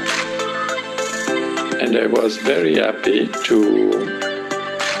 And I was very happy to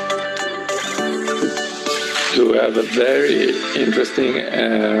have a very interesting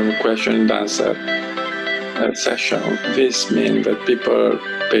question and answer session. This means that people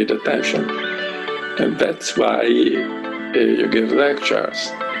paid attention, and that's why you give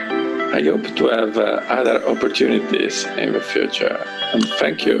lectures. I hope to have other opportunities in the future, and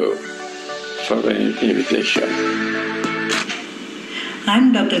thank you for the invitation.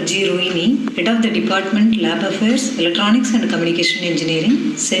 I'm Dr. G. Rohini, Head of the Department Lab Affairs, Electronics and Communication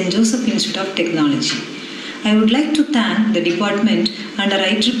Engineering, St. Joseph Institute of Technology. I would like to thank the department and our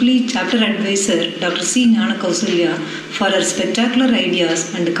IEEE chapter advisor, Dr. C. Kausalya, for her spectacular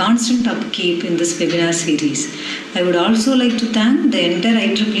ideas and constant upkeep in this webinar series. I would also like to thank the entire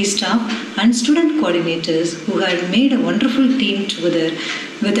IEEE staff and student coordinators who had made a wonderful team together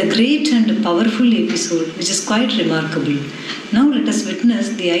with a great and powerful episode, which is quite remarkable. Now let us witness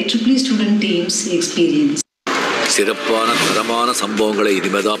the IEEE student team's experience. சிறப்பான தரமான சம்பவங்களை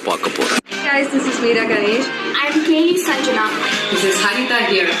இனிமேதான் பார்க்க போறோம். Hey guys, this is Meera Ganesh. I'm Kelly Sanjana. This is Harita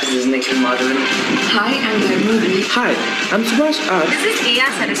here. This is Nikhil Madhavan. Hi, I'm Dharmuri. Hi, I'm Subhash R. This is Eya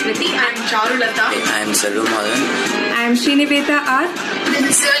Saraswati. I'm Charulata. I am Selva Madhavan. I'm Sriniveta R. This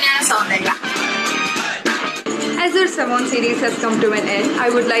is Sonyana Saundaya. As our SAVANT series has come to an end, I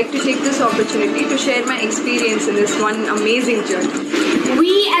would like to take this opportunity to share my experience in this one amazing journey.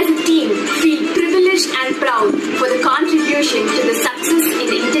 We as a team feel privileged and proud for the contribution to the success in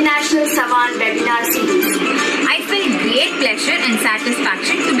the International SAVANT webinar series. I feel great pleasure and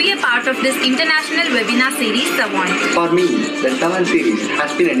satisfaction to be a part of this international webinar series SAVANT. For me, the SAVANT series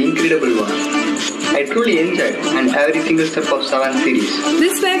has been an incredible one. I truly enjoyed every single step of SAVANT series.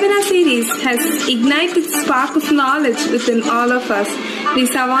 This webinar series has ignited the spark of knowledge within all of us. The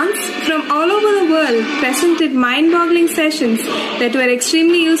savants from all over the world presented mind-boggling sessions that were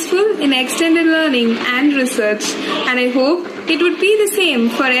extremely useful in extended learning and research. And I hope it would be the same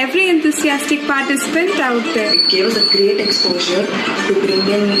for every enthusiastic participant out there. It gave us a great exposure to bring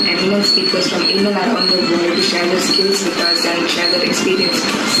in eminent speakers from in and around the world to share their skills with us and share their experience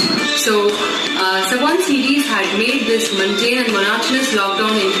with us. So, SAVANT series had made this mundane and monotonous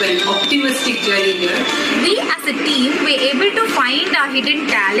lockdown into an optimistic journey here. We as a team were able to find our hidden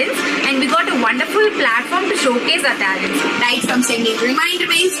talents and we got a wonderful platform to showcase our talents. Right from sending reminder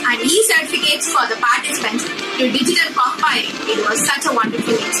mails and e-certificates for the participants to digital compiling, it was such a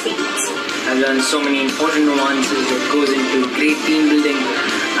wonderful experience. I've learned so many important nuances that goes into great team building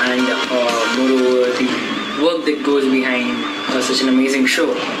and moreover the work that goes behind such an amazing show.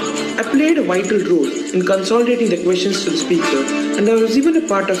 I played a vital role in consolidating the questions to the speaker, and I was even a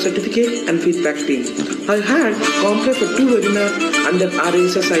part of certificate and feedback team. I had compare for 2 webinars under RA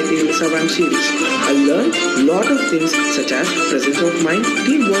Society in the SAVANT series. I learned a lot of things such as presence of mind,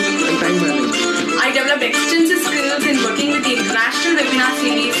 teamwork, and time management. I developed extensive skills in working with the international webinar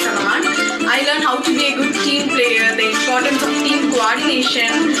series SAVANT. I learned how to be a good team player, the importance of team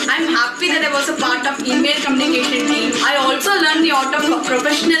coordination. I'm happy that I was a part of email communication team. I also learned the art of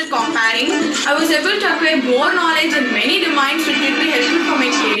professional comparing. I was able to acquire more knowledge in many domains which will be helpful for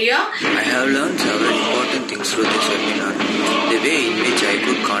my career. I have learned several important things through this webinar. The way in which I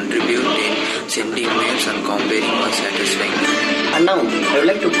could contribute in sending mails and comparing was satisfying. And now, I would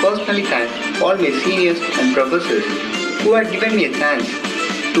like to personally thank all my seniors and professors who had given me a chance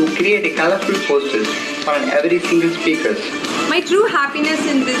to create a colorful posters on every single speaker. My true happiness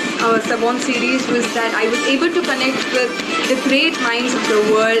in this SAVANT series was that I was able to connect with the great minds of the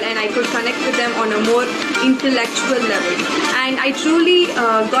world and I could connect with them on a more intellectual level. And I truly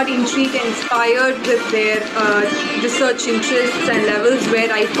got intrigued and inspired with their research interests and levels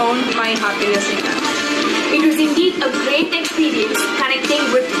where I found my happiness in them. It was indeed a great experience connecting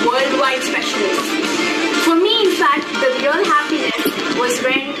with worldwide specialists. For me, in fact, the real happiness was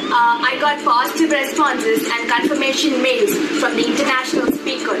when I got positive responses and confirmation mails from the international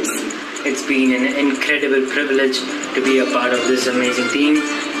speakers. It's been an incredible privilege to be a part of this amazing team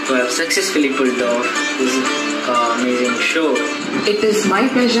who have successfully pulled off this amazing show. It is my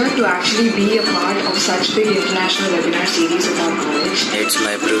pleasure to actually be a part of such big international webinar series at our college. It's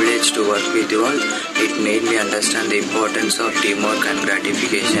my privilege to work with you all. It made me understand the importance of teamwork and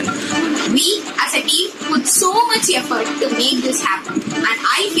gratification. We as a team put so much effort to make this happen and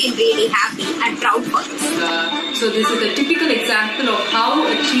I feel really happy and proud for this. So this is a typical example of how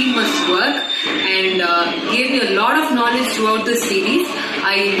a team must work and gave me a lot of knowledge throughout this series.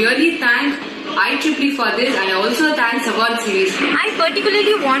 I really thank IEEE for this and I also thank SAVANT series. I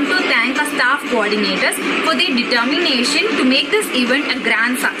particularly want to thank our staff coordinators for their determination to make this event a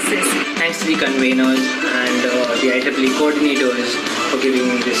grand success. Thanks to the conveners and the IEEE coordinators for giving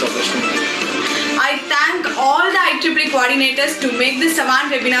me this opportunity. I thank all the IEEE coordinators to make this SAVANT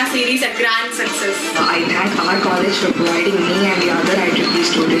webinar series a grand success. I thank our college for providing me and the other IEEE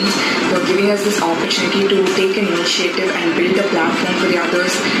students for giving us this opportunity to take an initiative and build a platform for the other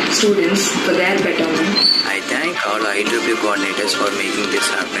students for their betterment. I thank all IEEE coordinators for making this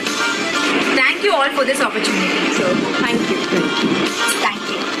happen. Thank you all for this opportunity. So, thank you. Thank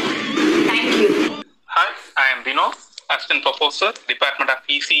you. Thank you. Hi, I am Dino, Assistant Professor, Department of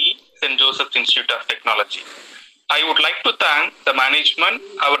ECE, St. Joseph's Institute of Technology. I would like to thank the management,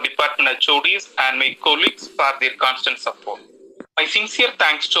 our department HODs, and my colleagues for their constant support. My sincere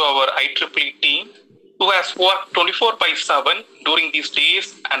thanks to our IEEE team, who has worked 24/7 during these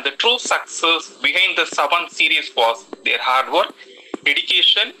days, and the true success behind the SAVANT series was their hard work,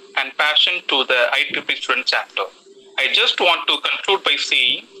 dedication, and passion to the IEEE student chapter. I just want to conclude by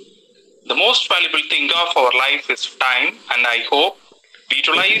saying the most valuable thing of our life is time, and I hope we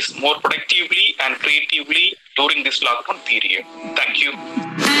utilize more productively and creatively during this lockdown period. Thank you.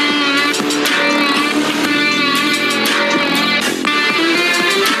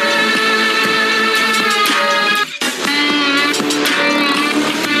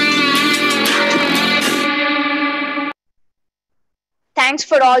 Thanks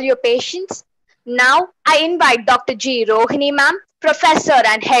for all your patience. Now, I invite Dr. G. Rohini ma'am, Professor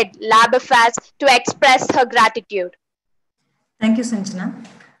and Head Lab Affairs, to express her gratitude. Thank you, Sanjana.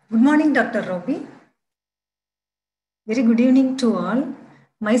 Good morning, Dr. Robby. Very good evening to all.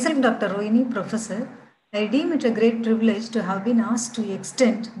 Myself, Dr. Rohini, Professor. I deem it a great privilege to have been asked to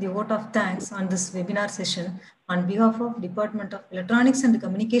extend the vote of thanks on this webinar session on behalf of Department of Electronics and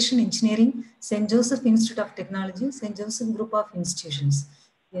Communication Engineering, St. Joseph Institute of Technology, St. Joseph Group of Institutions.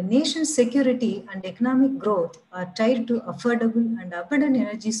 The nation's security and economic growth are tied to affordable and abundant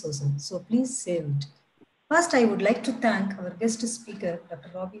energy sources, so please save it. First, I would like to thank our guest speaker, Dr.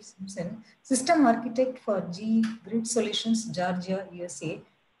 Robby Simpson, System Architect for GE Grid Solutions, Georgia, USA,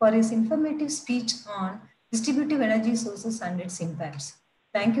 for his informative speech on distributed energy sources and its impacts.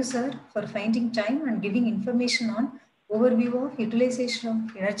 Thank you, sir, for finding time and giving information on overview of utilization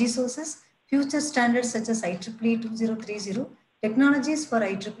of energy sources, future standards such as IEEE 2030, technologies for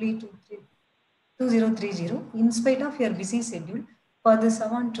IEEE 2030, in spite of your busy schedule for the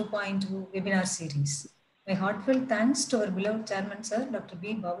SAVANT 2.2 webinar series. My heartfelt thanks to our beloved chairman, sir, Dr.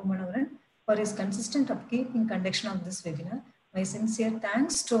 B. Babu Manoharan, for his consistent upkeep in conduction of this webinar. My sincere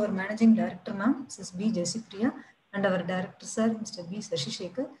thanks to our managing director, ma'am, Mrs. B. Jesipriya, and our director, sir, Mr. B.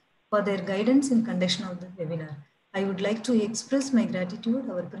 Sashishekar, for their guidance in conduction of the webinar. I would like to express my gratitude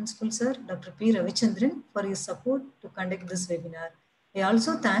to our principal, sir, Dr. P. Ravichandran, for his support to conduct this webinar. I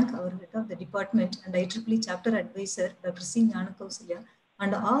also thank our head of the department and IEEE chapter advisor, Dr. C. Nyanakausalya,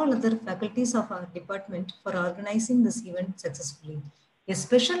 and all other faculties of our department for organizing this event successfully. A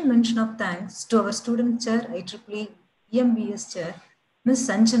special mention of thanks to our student chair, IEEE EMBS chair, Ms.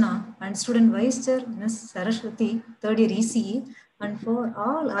 Sanjana, and student vice chair, Ms. Saraswati, third year ECE, and for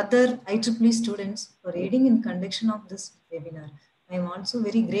all other IEEE students for aiding in conduction of this webinar. I am also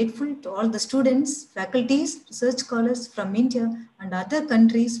very grateful to all the students, faculties, research scholars from India and other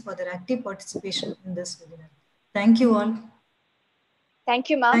countries for their active participation in this webinar. Thank you all.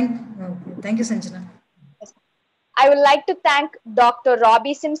 Thank you, ma'am. Thank you, Sanjana. I would like to thank Dr.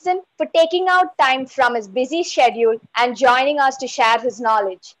 Robby Simpson for taking out time from his busy schedule and joining us to share his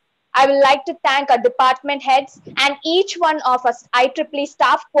knowledge. I would like to thank our department heads and each one of us IEEE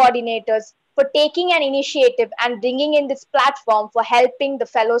staff coordinators for taking an initiative and bringing in this platform for helping the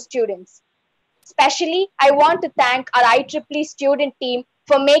fellow students. Especially, I want to thank our IEEE student team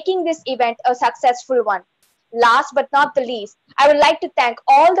for making this event a successful one. Last but not the least, I would like to thank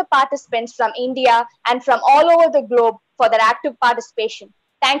all the participants from India and from all over the globe for their active participation.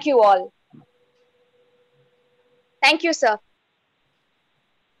 Thank you all. Thank you, sir.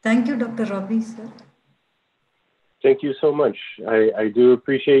 Thank you, Dr. Robby, sir. Thank you so much. I do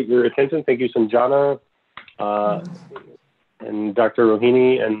appreciate your attention. Thank you, Sanjana, and Dr.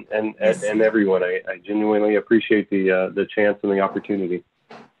 Rohini, and everyone. I genuinely appreciate the chance and the opportunity.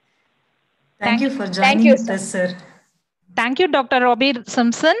 Thank you for joining us, sir. Thank you, Dr. Robby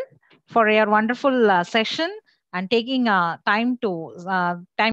Simpson, for your wonderful session and taking time